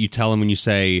walk that you tell them when you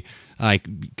say,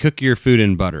 like, cook your food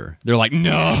in butter. They're like,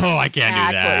 no, I can't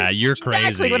do that. You're crazy.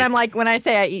 Exactly. When I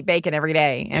say I eat bacon every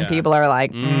day, and people are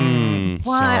like, what?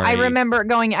 Sorry. I remember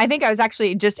I think I was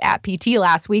actually just at PT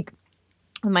last week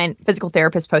with my physical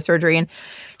therapist post-surgery, and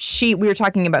we were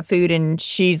talking about food, and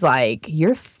she's like,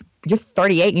 you're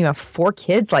 38 and you have 4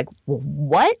 kids. Like,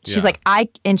 what? She's like,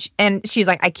 she's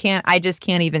like, I just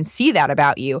can't even see that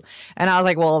about you. And I was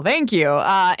like, well, thank you.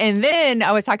 And then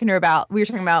we were talking about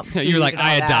you're like,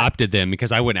 I adopted them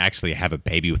because I wouldn't actually have a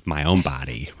baby with my own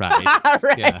body. Right.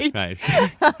 Right. Yeah, right.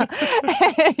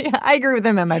 I grew with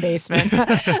them in my basement.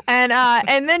 And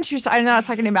then I was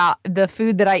talking about the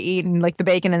food that I eat and like the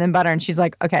bacon and then butter. And she's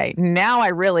like, okay, now I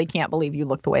really can't believe you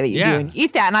look the way that you do and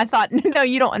eat that. And I thought, no,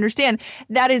 you don't understand.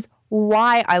 That is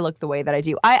why I look the way that I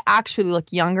do. I actually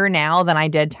look younger now than I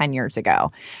did 10 years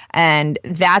ago. And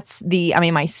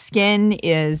my skin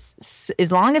is,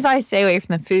 as long as I stay away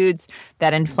from the foods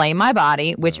that inflame my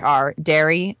body, which are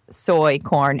dairy, soy,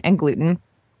 corn, and gluten.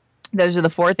 Those are the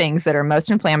 4 things that are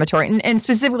most inflammatory. And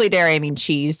specifically dairy, I mean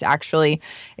cheese actually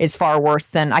is far worse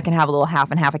than, I can have a little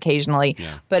half and half occasionally.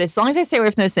 Yeah. But as long as I stay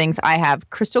away from those things, I have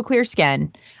crystal clear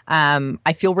skin.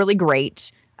 I feel really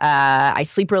great. I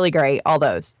sleep really great, all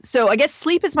those. So I guess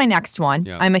sleep is my next one.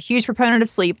 Yeah. I'm a huge proponent of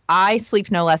sleep. I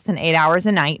sleep no less than 8 hours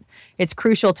a night. It's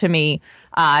crucial to me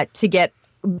to get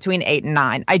between 8 and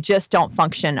 9. I just don't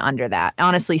function under that.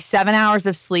 Honestly, 7 hours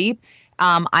of sleep,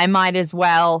 I might as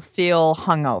well feel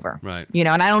hungover, right? And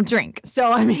I don't drink. So,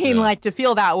 like to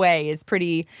feel that way is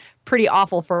pretty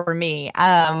awful for me.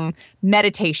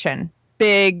 Meditation,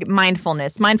 big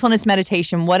mindfulness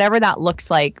meditation, whatever that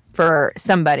looks like for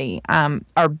somebody,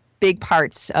 are big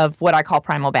parts of what I call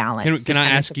primal balance. Can I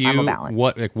ask you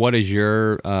what is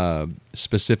your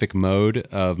specific mode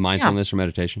of mindfulness or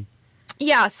meditation?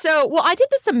 Yeah. So, I did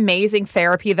this amazing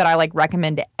therapy that I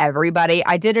recommend to everybody.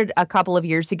 I did it a couple of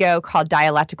years ago called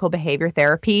dialectical behavior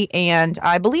therapy. And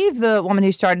I believe the woman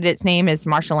who started its name is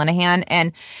Marsha Linehan.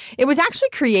 And it was actually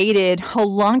created a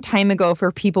long time ago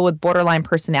for people with borderline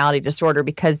personality disorder,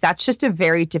 because that's just a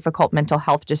very difficult mental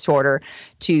health disorder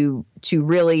to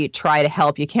really try to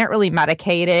help. You can't really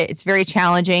medicate it. It's very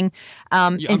challenging.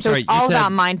 It's all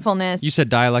about mindfulness. You said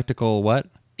dialectical what?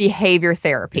 Behavior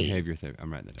therapy.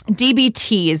 I'm writing that down.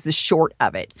 DBT is the short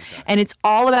of it. Okay. And it's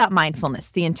all about mindfulness.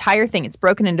 The entire thing. It's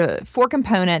broken into 4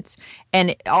 components,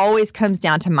 and it always comes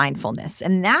down to mindfulness.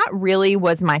 And that really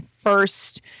was my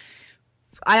first.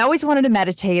 I always wanted to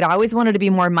meditate. I always wanted to be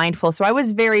more mindful. So I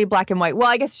was very black and white. Well,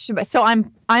 I guess so.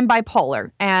 I'm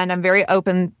bipolar, and I'm very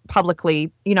public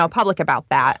about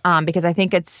that, because I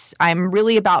think I'm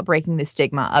really about breaking the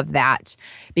stigma of that,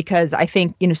 because I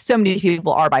think so many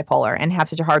people are bipolar and have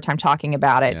such a hard time talking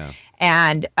about it. Yeah.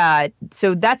 And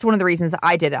so that's one of the reasons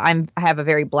I did it. I have a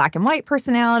very black and white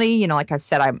personality. Like I've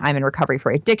said, I'm in recovery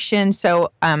for addiction.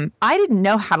 So I didn't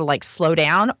know how to slow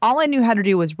down. All I knew how to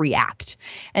do was react.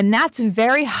 And that's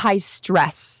very high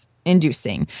stress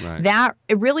inducing. Right. That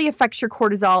it really affects your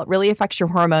cortisol. It really affects your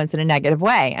hormones in a negative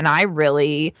way. And I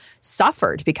really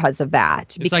suffered because of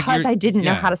that, because I didn't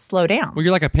know how to slow down. Well,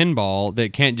 you're like a pinball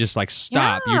that can't just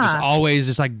stop. Yeah. You're just always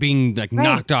just being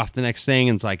knocked off the next thing.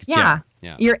 And it's yeah.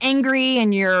 You're angry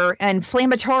and you're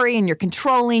inflammatory and you're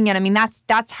controlling. And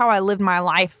that's how I lived my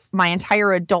life, my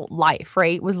entire adult life,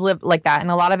 right? Was lived like that. And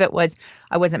a lot of it was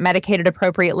I wasn't medicated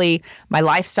appropriately. My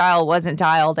lifestyle wasn't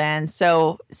dialed in.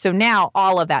 So now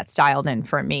all of that's dialed in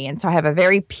for me. And so I have a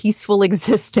very peaceful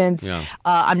existence. Yeah.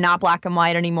 I'm not black and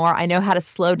white anymore. I know how to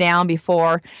slow down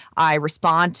before I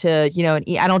respond to,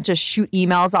 I don't just shoot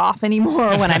emails off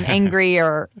anymore when I'm angry,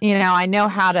 or, I know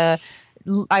how to.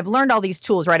 I've learned all these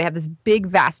tools, right? I have this big,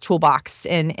 vast toolbox,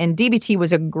 and DBT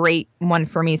was a great one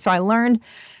for me. So I learned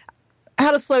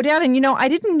how to slow down. And, I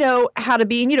didn't know how to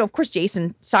be, and, of course,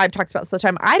 Jason Seib talks about this all the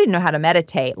time. I didn't know how to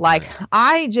meditate.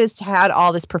 I just had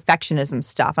all this perfectionism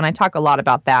stuff. And I talk a lot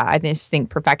about that. I just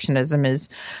think perfectionism is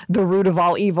the root of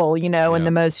all evil, and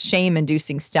the most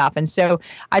shame-inducing stuff. And so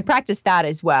I practiced that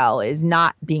as well, is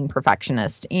not being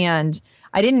perfectionist. And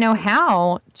I didn't know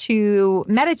how to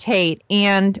meditate.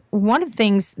 And one of the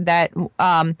things that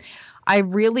I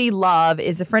really love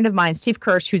is a friend of mine, Steve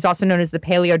Kirsch, who's also known as the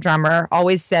paleo drummer,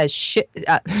 always says shit.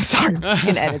 Sorry, you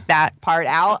can edit that part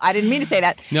out. I didn't mean to say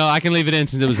that. No, I can leave it in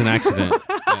since it was an accident.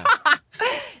 Yeah.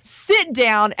 Sit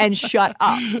down and shut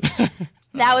up.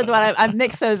 That was what I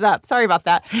mixed those up. Sorry about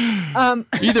that.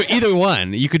 Either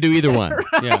one. You could do either one.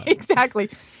 Right, yeah, exactly.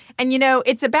 And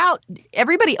it's about,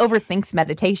 everybody overthinks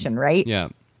meditation, right? Yeah.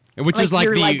 Which is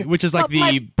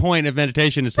the point of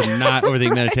meditation, is to not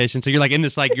overthink meditation. So you're in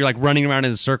this, you're running around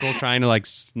in a circle trying to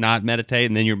not meditate,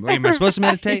 and then am I supposed to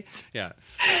meditate? Right. Yeah.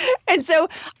 And so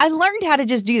I learned how to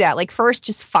just do that, first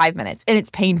just 5 minutes, and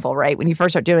it's painful, right, when you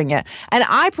first start doing it. And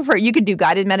I prefer, you could do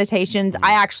guided meditations.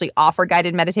 I actually offer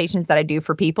guided meditations that I do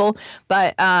for people,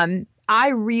 but I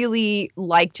really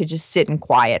like to just sit in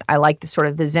quiet. I like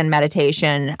the Zen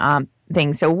meditation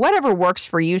thing. So whatever works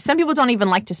for you. Some people don't even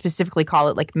like to specifically call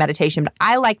it meditation, but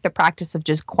I like the practice of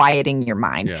just quieting your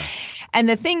mind. Yeah. And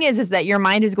the thing is that your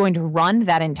mind is going to run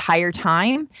that entire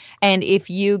time. And if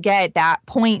you get that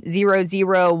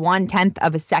 0.001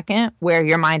 of a second where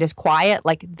your mind is quiet,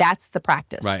 that's the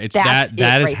practice. Right. It's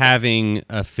that is having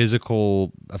a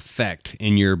physical effect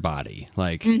in your body.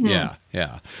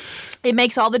 Yeah. It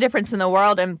makes all the difference in the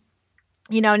world. And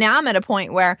now I'm at a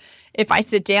point where if I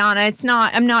sit down,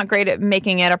 I'm not great at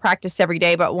making it a practice every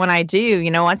day, but when I do,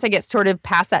 once I get sort of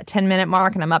past that 10-minute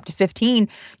mark and I'm up to 15,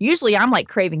 usually I'm like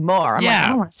craving more. I'm like, I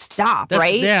don't want to stop,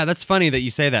 right? Yeah, that's funny that you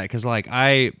say that because when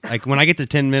I get to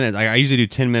 10 minutes, I usually do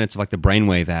 10 minutes of like the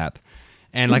Brainwave app.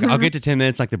 And like I'll get to 10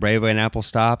 minutes, like the Brainwave app will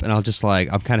stop, and I'll just like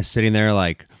I'm kind of sitting there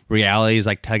like reality is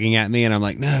like tugging at me, and I'm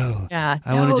like, no, I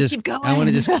want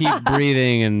to just keep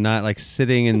breathing and not like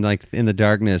sitting in like in the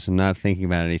darkness and not thinking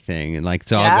about anything, and like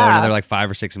so I'll go another like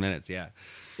 5 or 6 minutes,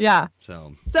 Yeah.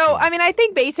 So I mean, I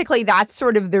think basically that's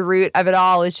sort of the root of it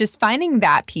all is just finding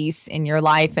that peace in your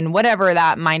life, and whatever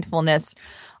that mindfulness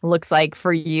looks like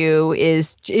for you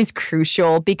is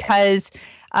crucial because.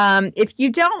 If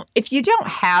you don't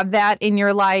have that in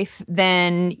your life,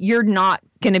 then you're not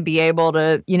going to be able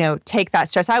to, take that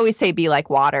stress. I always say be like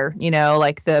water,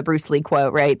 like the Bruce Lee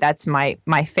quote, right? That's my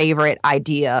favorite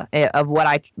idea of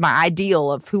my ideal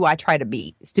of who I try to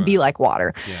be is to be like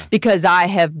water because I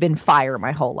have been fire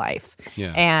my whole life.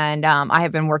 Yeah. And I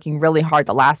have been working really hard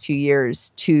the last few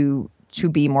years to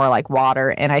be more like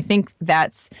water. And I think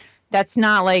that's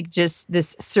not like just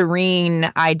this serene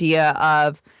idea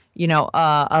of,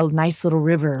 a nice little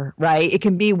river, right? It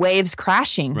can be waves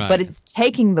crashing, but it's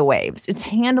taking the waves. It's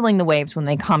handling the waves when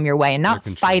they come your way and not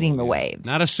fighting the waves.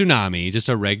 Not a tsunami, just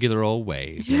a regular old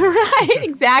wave. Right,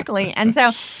 exactly. And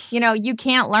so, you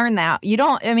can't learn that.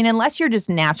 Unless you're just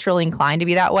naturally inclined to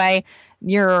be that way,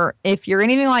 if you're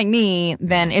anything like me,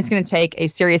 then it's going to take a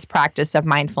serious practice of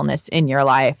mindfulness in your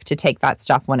life to take that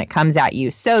stuff when it comes at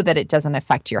you so that it doesn't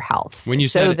affect your health.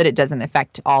 That it doesn't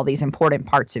affect all these important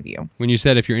parts of you. When you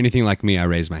said, if you're anything like me, I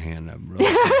raised my hand up. Really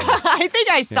I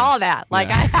think I saw that. I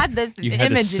had this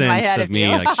image in my head of me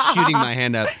like shooting my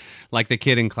hand up. Like the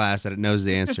kid in class that knows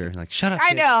the answer. Like, shut up.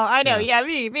 I know. Yeah,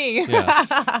 me.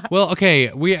 Yeah. Well, okay.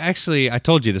 I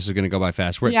told you this was going to go by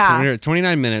fast. We're at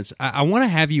 29 minutes. I want to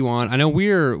have you on. I know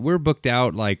we're booked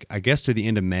out, like, I guess through the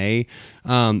end of May.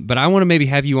 But I want to maybe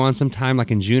have you on sometime like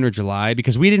in June or July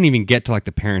because we didn't even get to like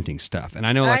the parenting stuff. And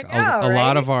I know like a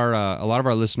lot of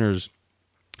our listeners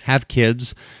have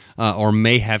kids. Or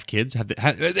may have kids, have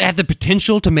the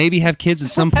potential to maybe have kids at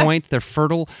some point. They're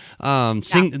fertile.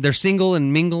 They're single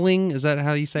and mingling. Is that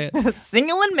how you say it?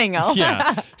 Single and mingle.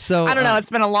 Yeah. So I don't know. It's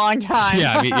been a long time.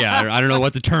 I don't know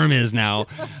what the term is now.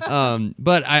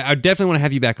 But I definitely want to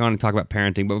have you back on and talk about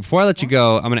parenting. But before I let you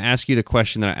go, I'm going to ask you the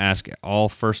question that I ask all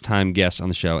first-time guests on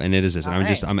the show, and it is this. And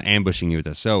I'm ambushing you with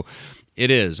this. So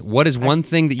it is, what is one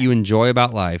thing that you enjoy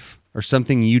about life or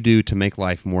something you do to make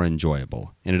life more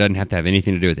enjoyable? And it doesn't have to have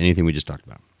anything to do with anything we just talked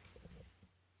about.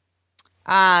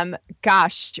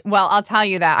 Gosh, well, I'll tell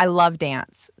you that I love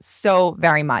dance so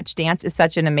very much. Dance is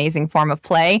such an amazing form of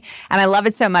play. And I love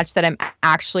it so much that I'm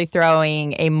actually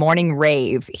throwing a morning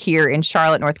rave here in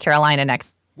Charlotte, North Carolina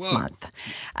next month.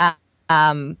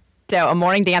 So a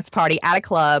morning dance party at a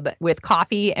club with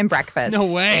coffee and breakfast.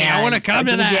 No way! I want to come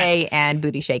to that. DJ and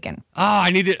booty shaking. Oh,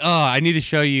 I need to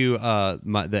show you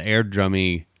the air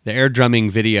drumming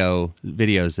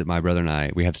videos that my brother and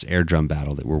I, we have this air drum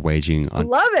battle that we're waging on.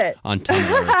 Love it. On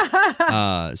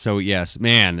Tumblr. So yes,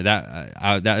 man, that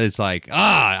it's like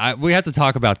we have to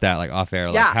talk about that like off air,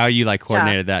 like how you like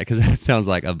coordinated that because that sounds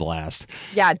like a blast.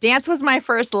 Yeah, dance was my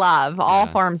first love, all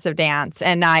forms of dance,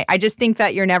 and I just think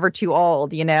that you're never too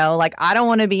old, Like I don't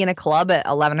want to be in a club at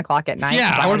 11 o'clock at night.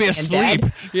 Yeah, I want to be asleep.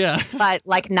 Yeah, but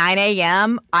like 9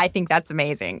 a.m., I think that's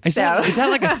amazing. Is that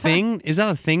like a thing? Is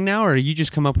that a thing now, or you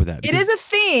just come up with that? It is a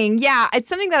thing. Yeah, it's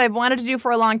something that I've wanted to do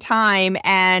for a long time.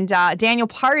 And Daniel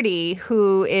Party,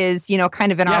 who is,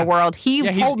 kind of in our world, he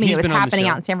told me it was happening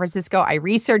out in San Francisco. I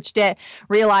researched it,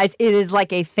 realized it is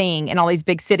like a thing in all these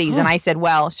big cities. And I said,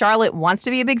 well, Charlotte wants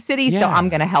to be a big city, so I'm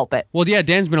going to help it. Well, yeah,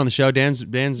 Dan's been on the show. Dan's. I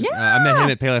met him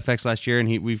at Pale FX last year, and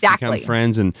we've become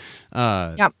friends. And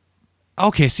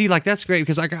okay, see, like that's great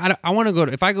because like I want to go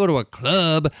to, if I go to a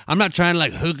club, I'm not trying to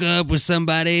like hook up with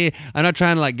somebody. I'm not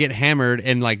trying to like get hammered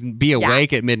and like be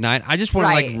awake at midnight. I just want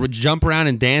to like jump around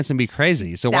and dance and be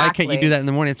crazy. So why can't you do that in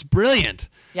the morning? It's brilliant.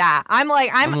 Yeah,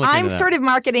 I'm sort of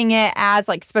marketing it as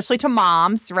like, especially to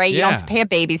moms, right? You don't have to pay a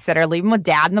babysitter, leave them with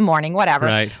dad in the morning, whatever,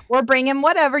 right? Or bring them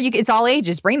whatever. It's all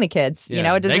ages. Bring the kids. It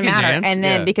doesn't matter. Dance. And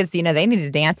then because they need to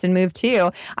dance and move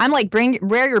too. I'm like,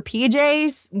 wear your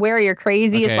PJs, wear your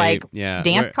craziest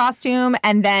dance costume,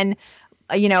 and then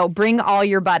bring all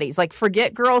your buddies. Like,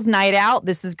 forget girls' night out.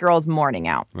 This is girls' morning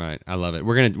out. Right. I love it.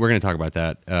 We're gonna talk about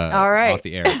that. All right. Off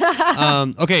the air.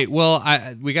 Okay. Well,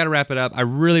 we got to wrap it up. I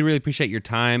really, really appreciate your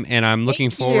time, and I'm looking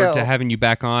forward to having you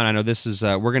back on. I know this is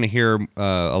we're gonna hear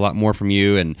a lot more from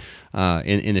you and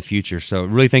in the future. So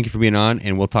really, thank you for being on,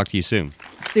 and we'll talk to you soon.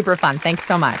 Super fun. Thanks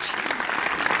so much.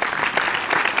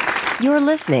 You're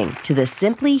listening to the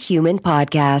Simply Human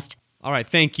podcast. All right,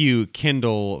 thank you,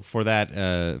 Kendall, for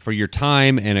that, for your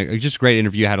time and just a great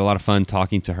interview. I had a lot of fun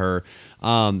talking to her.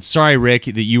 Sorry, Rick,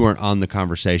 that you weren't on the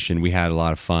conversation. We had a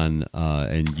lot of fun,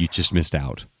 and you just missed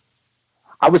out.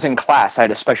 I was in class. I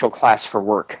had a special class for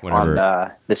work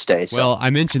on this day. So. Well, I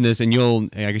mentioned this, and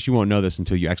I guess you won't know this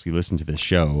until you actually listen to this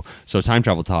show. So time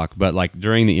travel talk. But like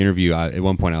during the interview, at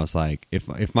one point I was like,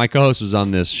 if my co-host was on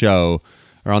this show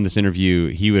or on this interview,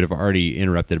 he would have already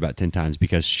interrupted about 10 times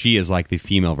because she is like the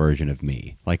female version of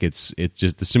me. Like it's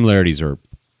just the similarities are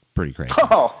pretty crazy.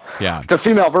 Oh, yeah. The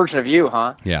female version of you,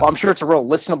 huh? Yeah. Well, I'm sure it's a real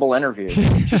listenable interview.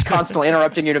 She's constantly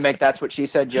interrupting you to make that's what she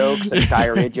said jokes and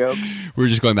diarrhea jokes. We're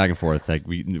just going back and forth. Like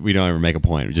we don't ever make a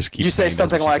point. We just keep. You say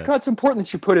something like, "Oh, it's important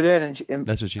that you put it in," and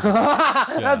that's what she said.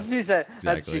 That's what she said. Exactly.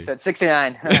 That's what she said.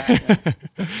 69.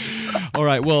 All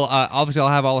right. Well, obviously, I'll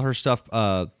have all of her stuff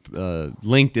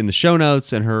linked in the show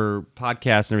notes and her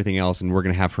podcast and everything else, and we're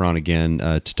going to have her on again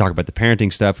to talk about the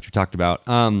parenting stuff, which we talked about.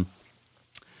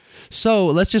 So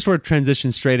let's just sort of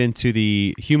transition straight into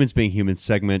the humans being humans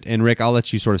segment. And Rick, I'll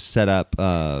let you sort of set up.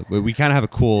 We kind of have a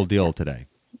cool deal today.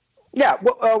 Yeah.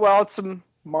 Well,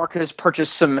 Mark has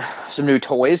purchased some new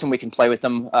toys, and we can play with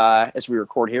them as we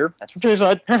record here. That's what she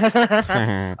said.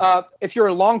 If you're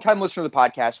a longtime listener to the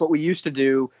podcast, what we used to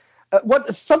do,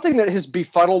 something that has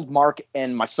befuddled Mark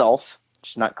and myself, which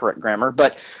is not correct grammar,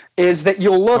 but is that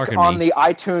you'll look on the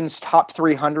iTunes top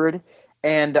 300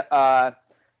 and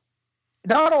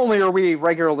not only are we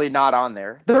regularly not on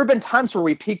there, there have been times where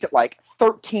we peaked at like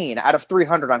 13 out of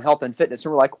 300 on health and fitness,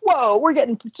 and we're like, whoa, we're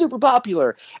getting super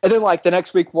popular. And then like the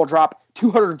next week we'll drop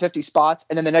 250 spots,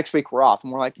 and then the next week we're off,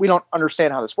 and we're like, we don't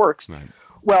understand how this works. Right.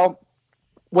 Well,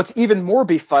 what's even more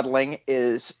befuddling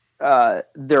is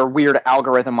their weird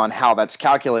algorithm on how that's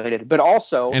calculated, but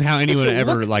also... And how anyone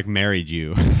ever like married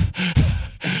you.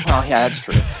 Oh, yeah, that's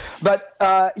true. But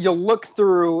you'll look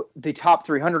through the top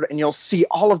 300 and you'll see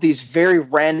all of these very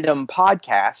random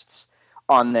podcasts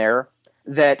on there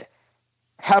that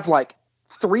have like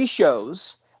 3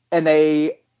 shows, and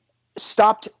they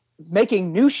stopped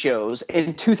making new shows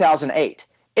in 2008.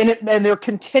 And they're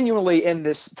continually in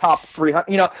this top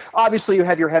 300. Obviously you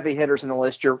have your heavy hitters in the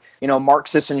list. Your, Mark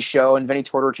Sisson's show and Vinnie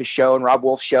Tortorich's show and Rob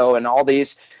Wolf's show and all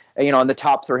these, in the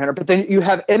top 300. But then you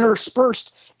have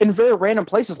interspersed in very random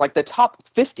places, like the top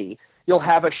 50. You'll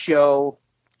have a show,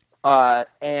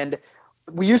 and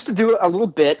we used to do a little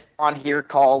bit on here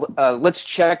called "Let's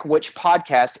Check Which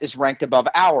Podcast is Ranked Above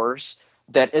Ours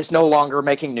that is no longer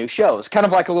making new shows." Kind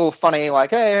of like a little funny,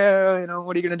 like, hey,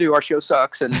 what are you going to do? Our show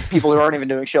sucks, and people who aren't even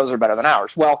doing shows are better than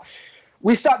ours. Well,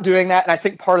 we stopped doing that, and I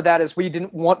think part of that is we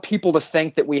didn't want people to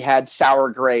think that we had sour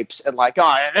grapes and like,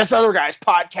 oh, this other guy's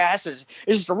podcast is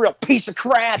just a real piece of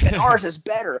crap, and ours is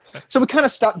better. So we kind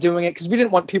of stopped doing it because we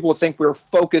didn't want people to think we were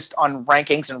focused on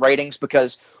rankings and ratings,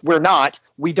 because we're not.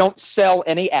 We don't sell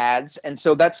any ads, and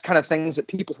so that's kind of things that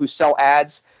people who sell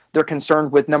ads, they're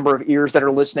concerned with number of ears that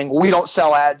are listening. We don't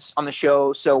sell ads on the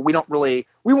show, so we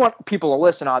want people to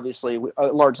listen, obviously, a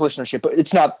large listenership, but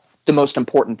it's not the most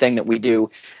important thing that we do.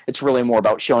 It's really more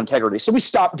about show integrity. So we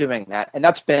stopped doing that. And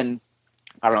that's been,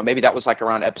 I don't know, maybe that was like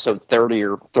around episode 30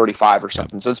 or 35 or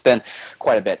something. So it's been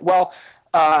quite a bit. Well,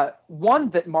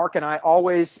 one that Mark and I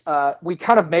always, we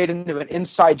kind of made into an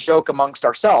inside joke amongst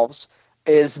ourselves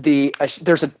is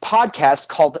there's a podcast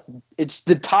called, it's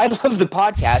the title of the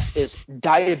podcast is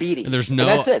Diabetes. And there's no, and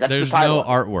that's it. That's there's the title. No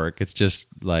artwork. It's just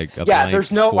like a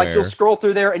there's no square. Like you'll scroll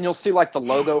through there and you'll see like the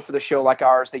logo for the show, like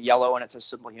ours, the yellow, and it's a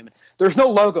Simply Human. There's no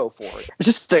logo for it. It's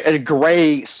just a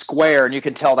gray square, and you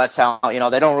can tell that's how they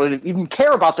don't really even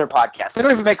care about their podcast. They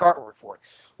don't even make artwork for it.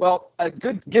 Well, a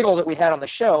good giggle that we had on the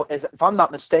show is, if I'm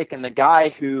not mistaken, the guy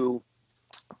who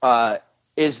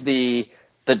is the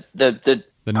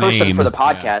person name for the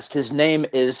podcast, his name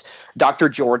is Dr.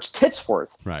 George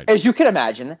Titsworth. Right. As you can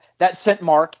imagine, that sent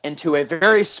Mark into a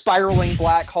very spiraling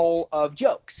black hole of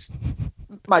jokes,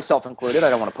 myself included. I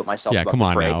don't want to put myself above come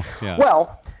on the fray. now. Yeah.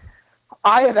 Well,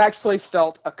 I have actually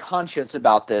felt a conscience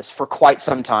about this for quite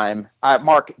some time.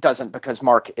 Mark doesn't, because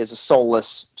Mark is a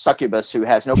soulless succubus who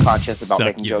has no conscience about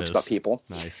making jokes about people.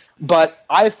 Nice. But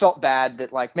I felt bad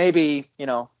that, like, maybe,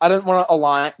 I didn't want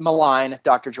to malign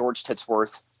Dr. George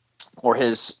Titsworth or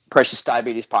his Precious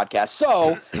Diabetes podcast.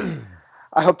 So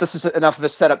I hope this is enough of a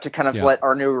setup to kind of let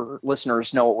our new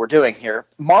listeners know what we're doing here.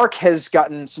 Mark has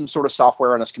gotten some sort of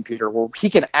software on his computer where he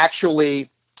can actually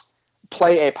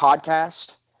play a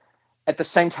podcast at the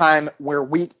same time where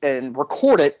we and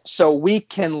record it so we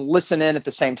can listen in at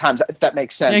the same time, if that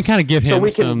makes sense. And kind of give him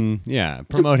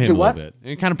promote him a little what? bit.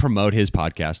 And kind of promote his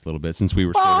podcast a little bit since we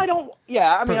were I don't want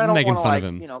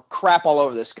to like, crap all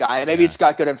over this guy. Maybe it's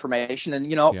got good information and,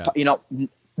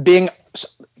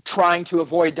 trying to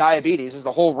avoid diabetes is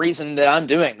the whole reason that I'm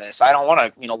doing this. I don't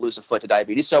want to, lose a foot to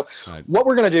diabetes. So what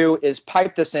we're going to do is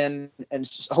pipe this in and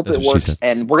hope it works.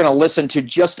 And we're going to listen to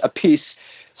just a piece.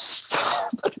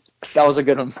 That was a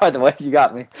good one, by the way. You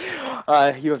got me.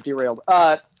 You have derailed.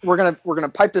 We're gonna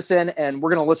pipe this in, and we're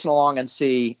gonna listen along and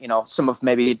see, some of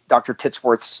maybe Dr.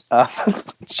 Titsworth's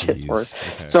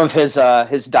some of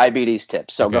his diabetes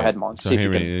tips. So go ahead, Mon. So see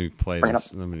here, if you can play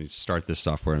this. Let me start this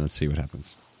software and let's see what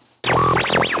happens.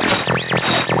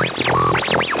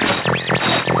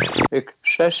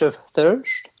 Excessive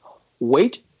thirst,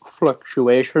 weight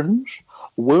fluctuations,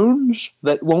 wounds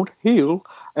that won't heal,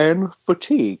 and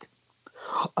fatigue.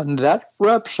 And that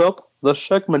wraps up the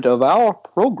segment of our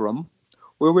program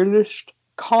where we list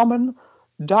common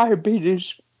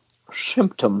diabetes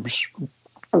symptoms.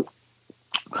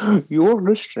 You're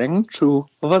listening to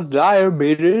the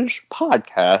Diabetes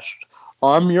Podcast.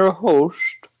 I'm your host,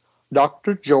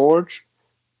 Dr. George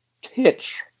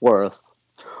Titsworth.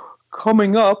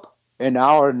 Coming up in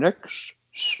our next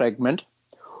segment,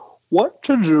 what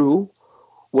to do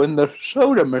when the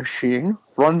soda machine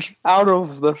runs out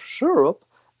of the syrup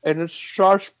and it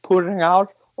starts putting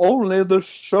out only the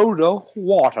soda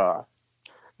water.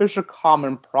 It's a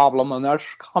common problem, and that's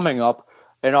coming up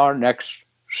in our next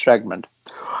segment.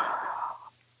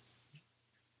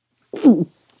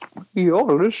 You're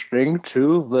listening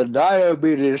to the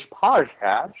Diabetes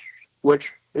Podcast,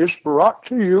 which is brought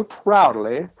to you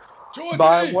proudly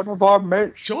by one of our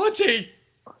mates. Georgie,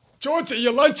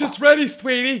 your lunch is ready,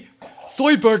 sweetie.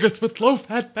 Soy burgers with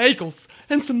low-fat bagels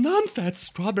and some non-fat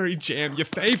strawberry jam, your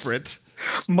favorite.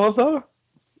 Mother,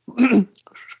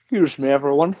 excuse me,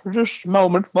 everyone, for just a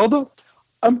moment. Mother,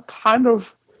 I'm kind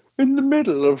of in the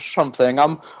middle of something.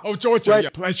 Oh, Georgie, are you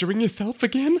pleasuring yourself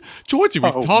again? Georgie,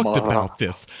 we've talked about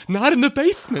this. Not in the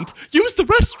basement. Use the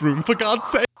restroom, for God's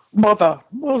sake. Mother,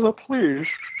 please.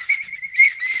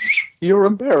 You're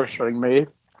embarrassing me.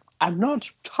 I'm not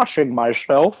touching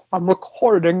myself. I'm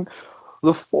recording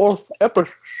the 4th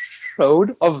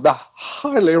episode of the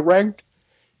highly ranked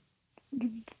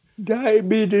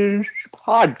Diabetes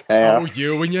Podcast. Oh,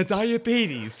 you and your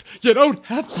diabetes. You don't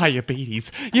have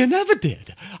diabetes. You never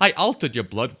did. I altered your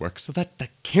blood work so that the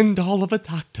Kendall of a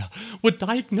doctor would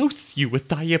diagnose you with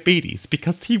diabetes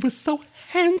because he was so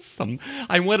handsome.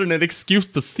 I wanted an excuse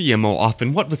to see him more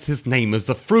often. What was his name? It was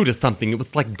a fruit or something. It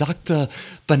was like Dr.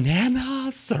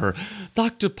 Bananas or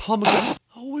Dr. Pomegranate.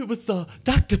 Oh, it was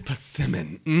Dr.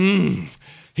 Persimmon.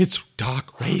 His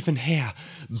dark raven hair,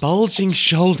 bulging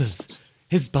shoulders,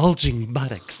 his bulging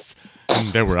buttocks. And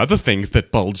there were other things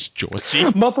that bulged,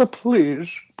 Georgie. Mother, please.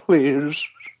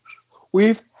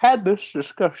 We've had this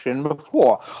discussion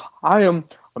before. I am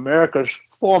America's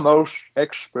foremost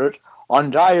expert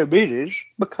on diabetes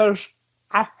because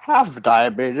I have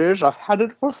diabetes. I've had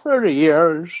it for 30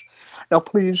 years. Now,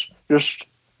 please, just,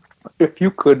 if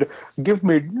you could give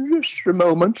me just a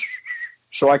moment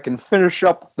so I can finish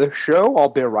up the show. I'll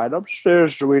be right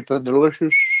upstairs to eat the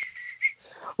delicious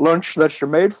lunch that you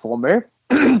made for me.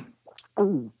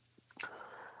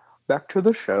 Back to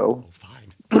the show.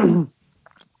 Fine.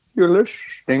 You're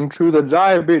listening to the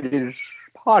Diabetes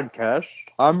Podcast.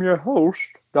 I'm your host,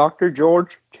 Dr.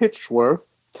 George Titsworth.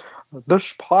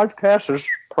 This podcast is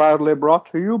proudly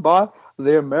brought to you by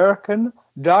the American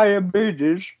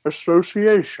Diabetes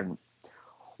Association.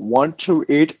 Want to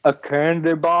eat a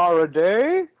candy bar a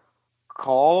day?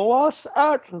 Call us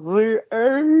at the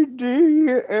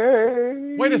ADA.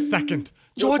 Wait a second.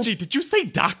 Georgie, did you say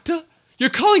doctor? You're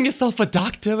calling yourself a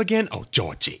doctor again? Oh,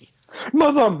 Georgie.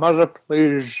 Mother,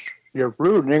 please. You're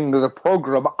ruining the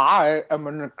program. I am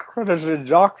an accredited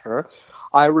doctor.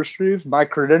 I received my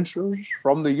credentials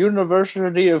from the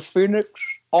University of Phoenix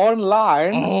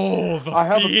online. Oh,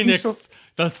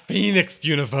 the Phoenix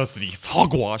University.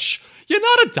 Hogwash. You're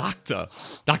not a doctor.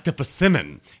 Dr.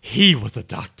 Persimmon, he was a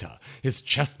doctor. His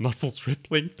chest muscles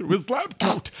rippling through his lab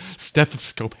coat,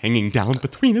 stethoscope hanging down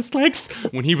between his legs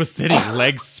when he was sitting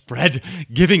legs spread,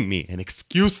 giving me an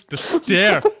excuse to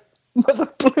stare. Mother,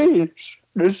 please.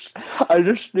 I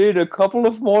just need a couple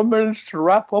of more minutes to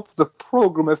wrap up the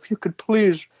program. If you could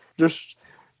please just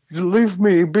leave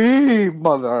me be,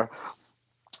 Mother.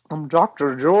 I'm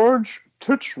Dr. George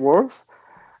Titsworth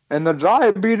and the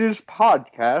Diabetes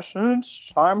Podcast, and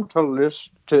it's time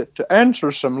to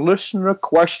answer some listener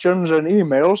questions and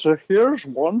emails. So here's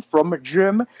one from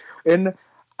Jim in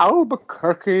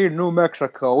Albuquerque, New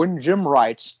Mexico, and Jim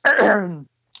writes,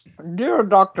 Dear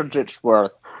Dr. Ditchworth,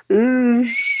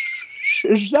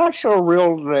 is that your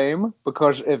real name?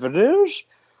 Because if it is,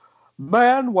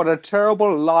 man, what a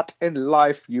terrible lot in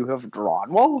life you have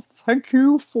drawn. Well, thank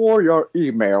you for your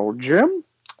email, Jim.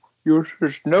 You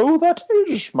should know that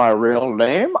is my real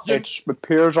name. It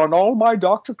appears on all my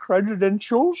doctor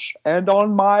credentials and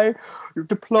on my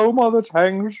diploma that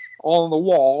hangs on the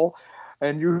wall.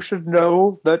 And you should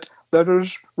know that that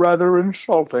is rather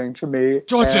insulting to me.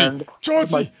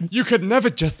 Georgie, you could never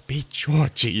just be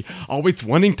Georgie. Always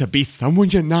wanting to be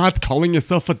someone you're not, calling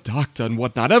yourself a doctor and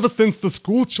whatnot. Ever since the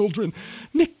school children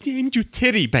nicknamed you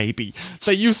Titty Baby.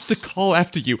 They used to call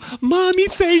after you, Mommy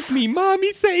save me,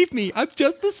 Mommy save me. I'm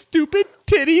just a stupid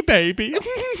Titty Baby.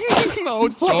 Oh,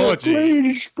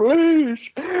 Georgie. Please.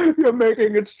 You're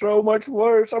making it so much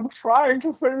worse. I'm trying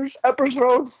to finish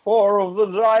episode 4 of the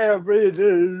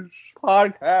Diabetes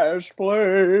podcast,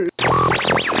 please.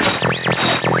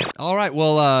 All right.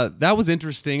 Well, that was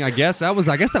interesting. I guess that was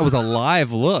a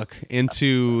live look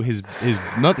into his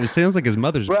mother. It sounds like his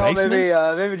mother's basement.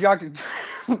 Maybe Dr.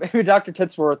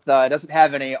 Titsworth doesn't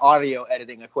have any audio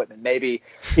editing equipment. Maybe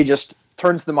he just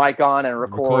turns the mic on and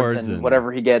records and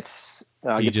whatever he gets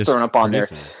thrown up on there.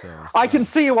 So. I can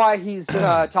see why he's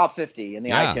top 50 in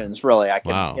the iTunes. Really, I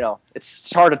can.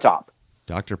 It's hard to top.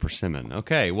 Dr. Persimmon.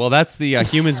 Okay, well, that's the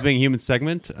Humans Being Human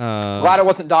segment. Glad it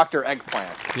wasn't Dr. Eggplant.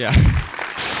 Yeah.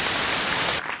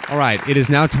 All right, it is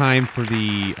now time for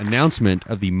the announcement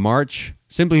of the March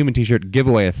Simply Human t-shirt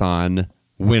giveaway-a-thon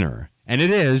winner. And it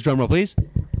is, drumroll please.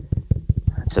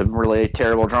 It's a really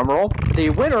terrible drum roll. The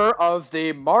winner of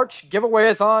the March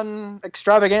giveaway-a-thon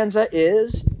extravaganza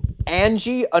is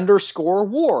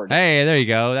Angie_Ward. Hey, there you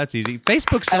go. That's easy.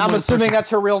 Facebook. And I'm assuming that's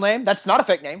her real name. That's not a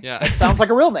fake name. Yeah. It sounds like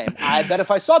a real name. I bet if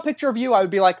I saw a picture of you, I would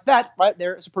be like, that right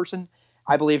there is a person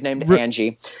I believe named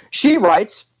Angie. She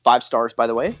writes, 5 stars, by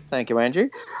the way. Thank you, Angie.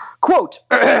 Quote,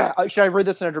 should I read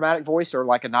this in a dramatic voice or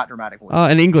like a not dramatic voice?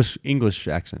 An English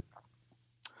accent.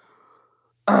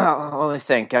 Let me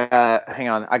think. Hang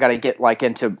on. I got to get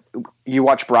into. You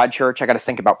watch Broadchurch? I got to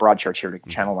think about Broadchurch here to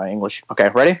channel my English. Okay,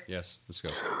 ready? Yes, let's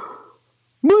go.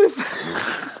 My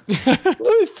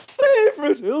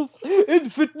favorite health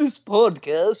and fitness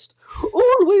podcast,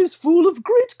 always full of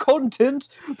great content,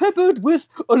 peppered with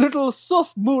a little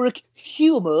sophomoric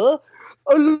humor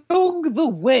along the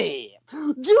way.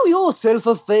 Do yourself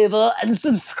a favor and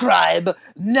subscribe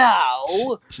now.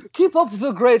 Keep up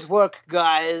the great work,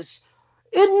 guys.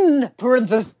 In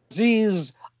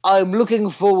parentheses, I'm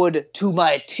looking forward to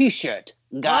my t-shirt,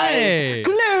 guys. Hey.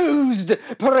 Closed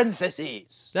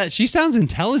parentheses. She sounds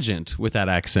intelligent with that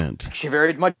accent. She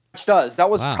very much does. That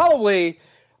was probably.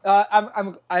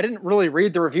 I didn't really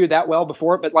read the review that well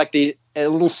before, but like a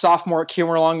little sophomore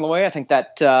humor along the way, I think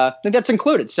that's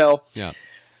included. So yeah.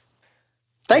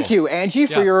 Thank you, Angie,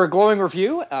 for your glowing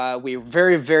review. We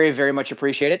very, very, very much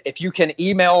appreciate it. If you can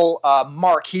email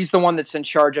Mark, he's the one that's in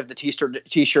charge of the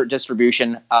t-shirt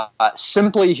distribution,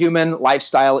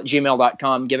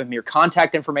 simplyhumanlifestyle@gmail.com. Give him your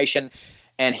contact information,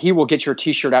 and he will get your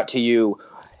t-shirt out to you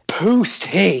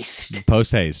post-haste.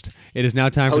 Post-haste. It is now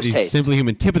time for the Simply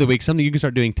Human tip of the week, something you can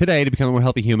start doing today to become a more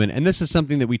healthy human. And this is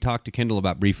something that we talked to Kendall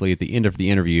about briefly at the end of the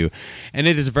interview. And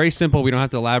it is very simple. We don't have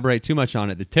to elaborate too much on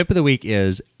it. The tip of the week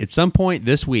is, at some point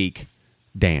this week,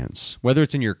 dance. Whether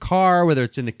it's in your car, whether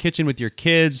it's in the kitchen with your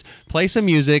kids, play some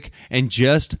music and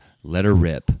just let her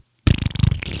rip.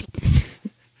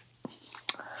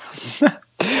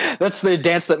 That's the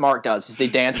dance that Mark does. Is the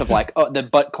dance of the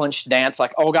butt clenched dance.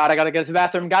 Like, oh God, I gotta get to the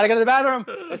bathroom. Gotta get to the bathroom.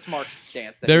 That's Mark's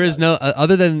dance. There is no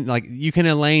other than you can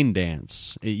Elaine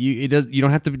dance. You don't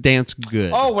have to dance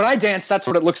good. Oh, when I dance, that's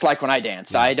what it looks like when I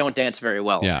dance. Yeah. I don't dance very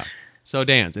well. Yeah. So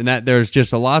dance, and that there's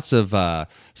just lots of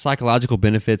psychological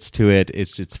benefits to it.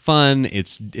 It's fun.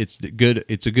 It's good.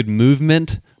 It's a good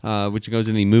movement, which goes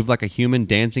in the move like a human.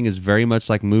 Dancing is very much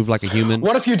like move like a human.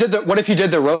 What if you did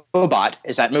the robot?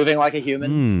 Is that moving like a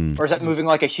human, or is that moving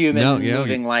like a human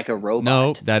moving like a robot?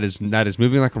 No, that is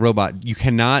moving like a robot. You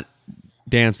cannot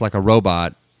dance like a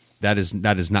robot. That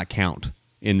does not count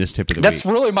in this tip of the week. That's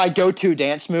really my go-to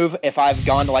dance move if I've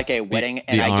gone to like a wedding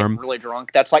and I get really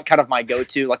drunk. That's like kind of my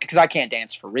go-to, because I can't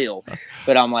dance for real.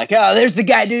 But I'm like, oh, there's the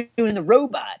guy doing the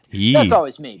robot. That's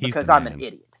always me because I'm an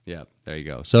idiot. Yeah, there you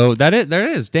go. So there it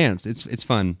is. Dance. It's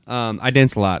fun. I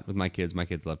dance a lot with my kids. My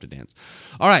kids love to dance.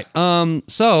 All right.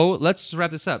 So let's wrap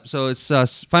this up. So it's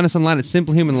find us online at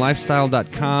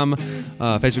simplyhumanlifestyle.com,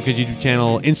 Facebook page, YouTube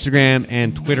channel, Instagram,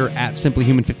 and Twitter at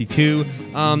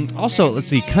simplyhuman52. Also, let's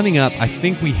see. Coming up, I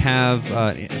think we have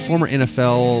former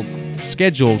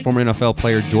NFL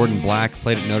player Jordan Black,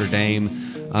 played at Notre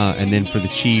Dame. and then for the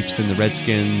Chiefs and the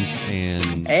Redskins,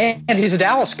 and he's a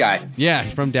Dallas guy. Yeah,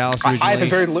 from Dallas originally. I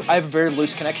have a very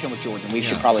loose connection with Jordan. We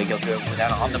should probably go through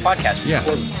that on the podcast. Yeah,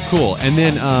 cool. And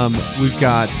then we've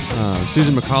got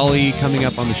Susan McCauley coming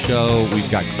up on the show. We've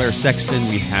got Claire Sexton.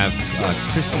 We have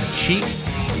Christy Cheek.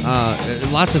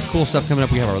 Lots of cool stuff coming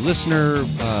up. We have our listener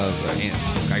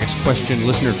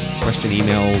question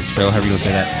email show, however you want to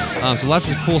say that. So lots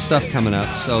of cool stuff coming up.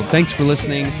 So thanks for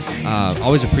listening.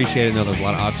 Always appreciate it. I know there's a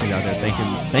lot of options out there.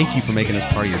 Thank you for making us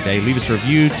part of your day. Leave us a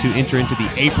review to enter into the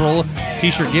April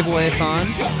t-shirt giveaway-a-thon.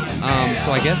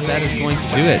 So I guess that is going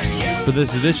to do it for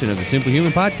this edition of the Simply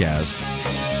Human Podcast.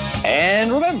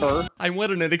 And remember, I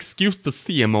wanted an excuse to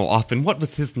see him more often. What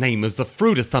was his name? It was a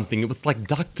fruit or something. It was like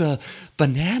Dr.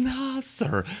 Bananas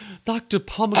or Dr.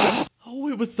 Pomegranate. Oh,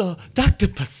 it was Dr.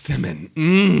 Persimmon.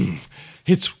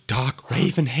 His dark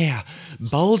raven hair,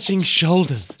 bulging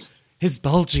shoulders, his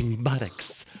bulging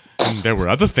buttocks. And there were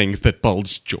other things that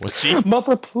bulged, Georgie.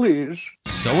 Mother, please.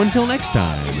 So until next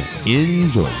time,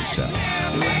 enjoy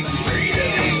yourself.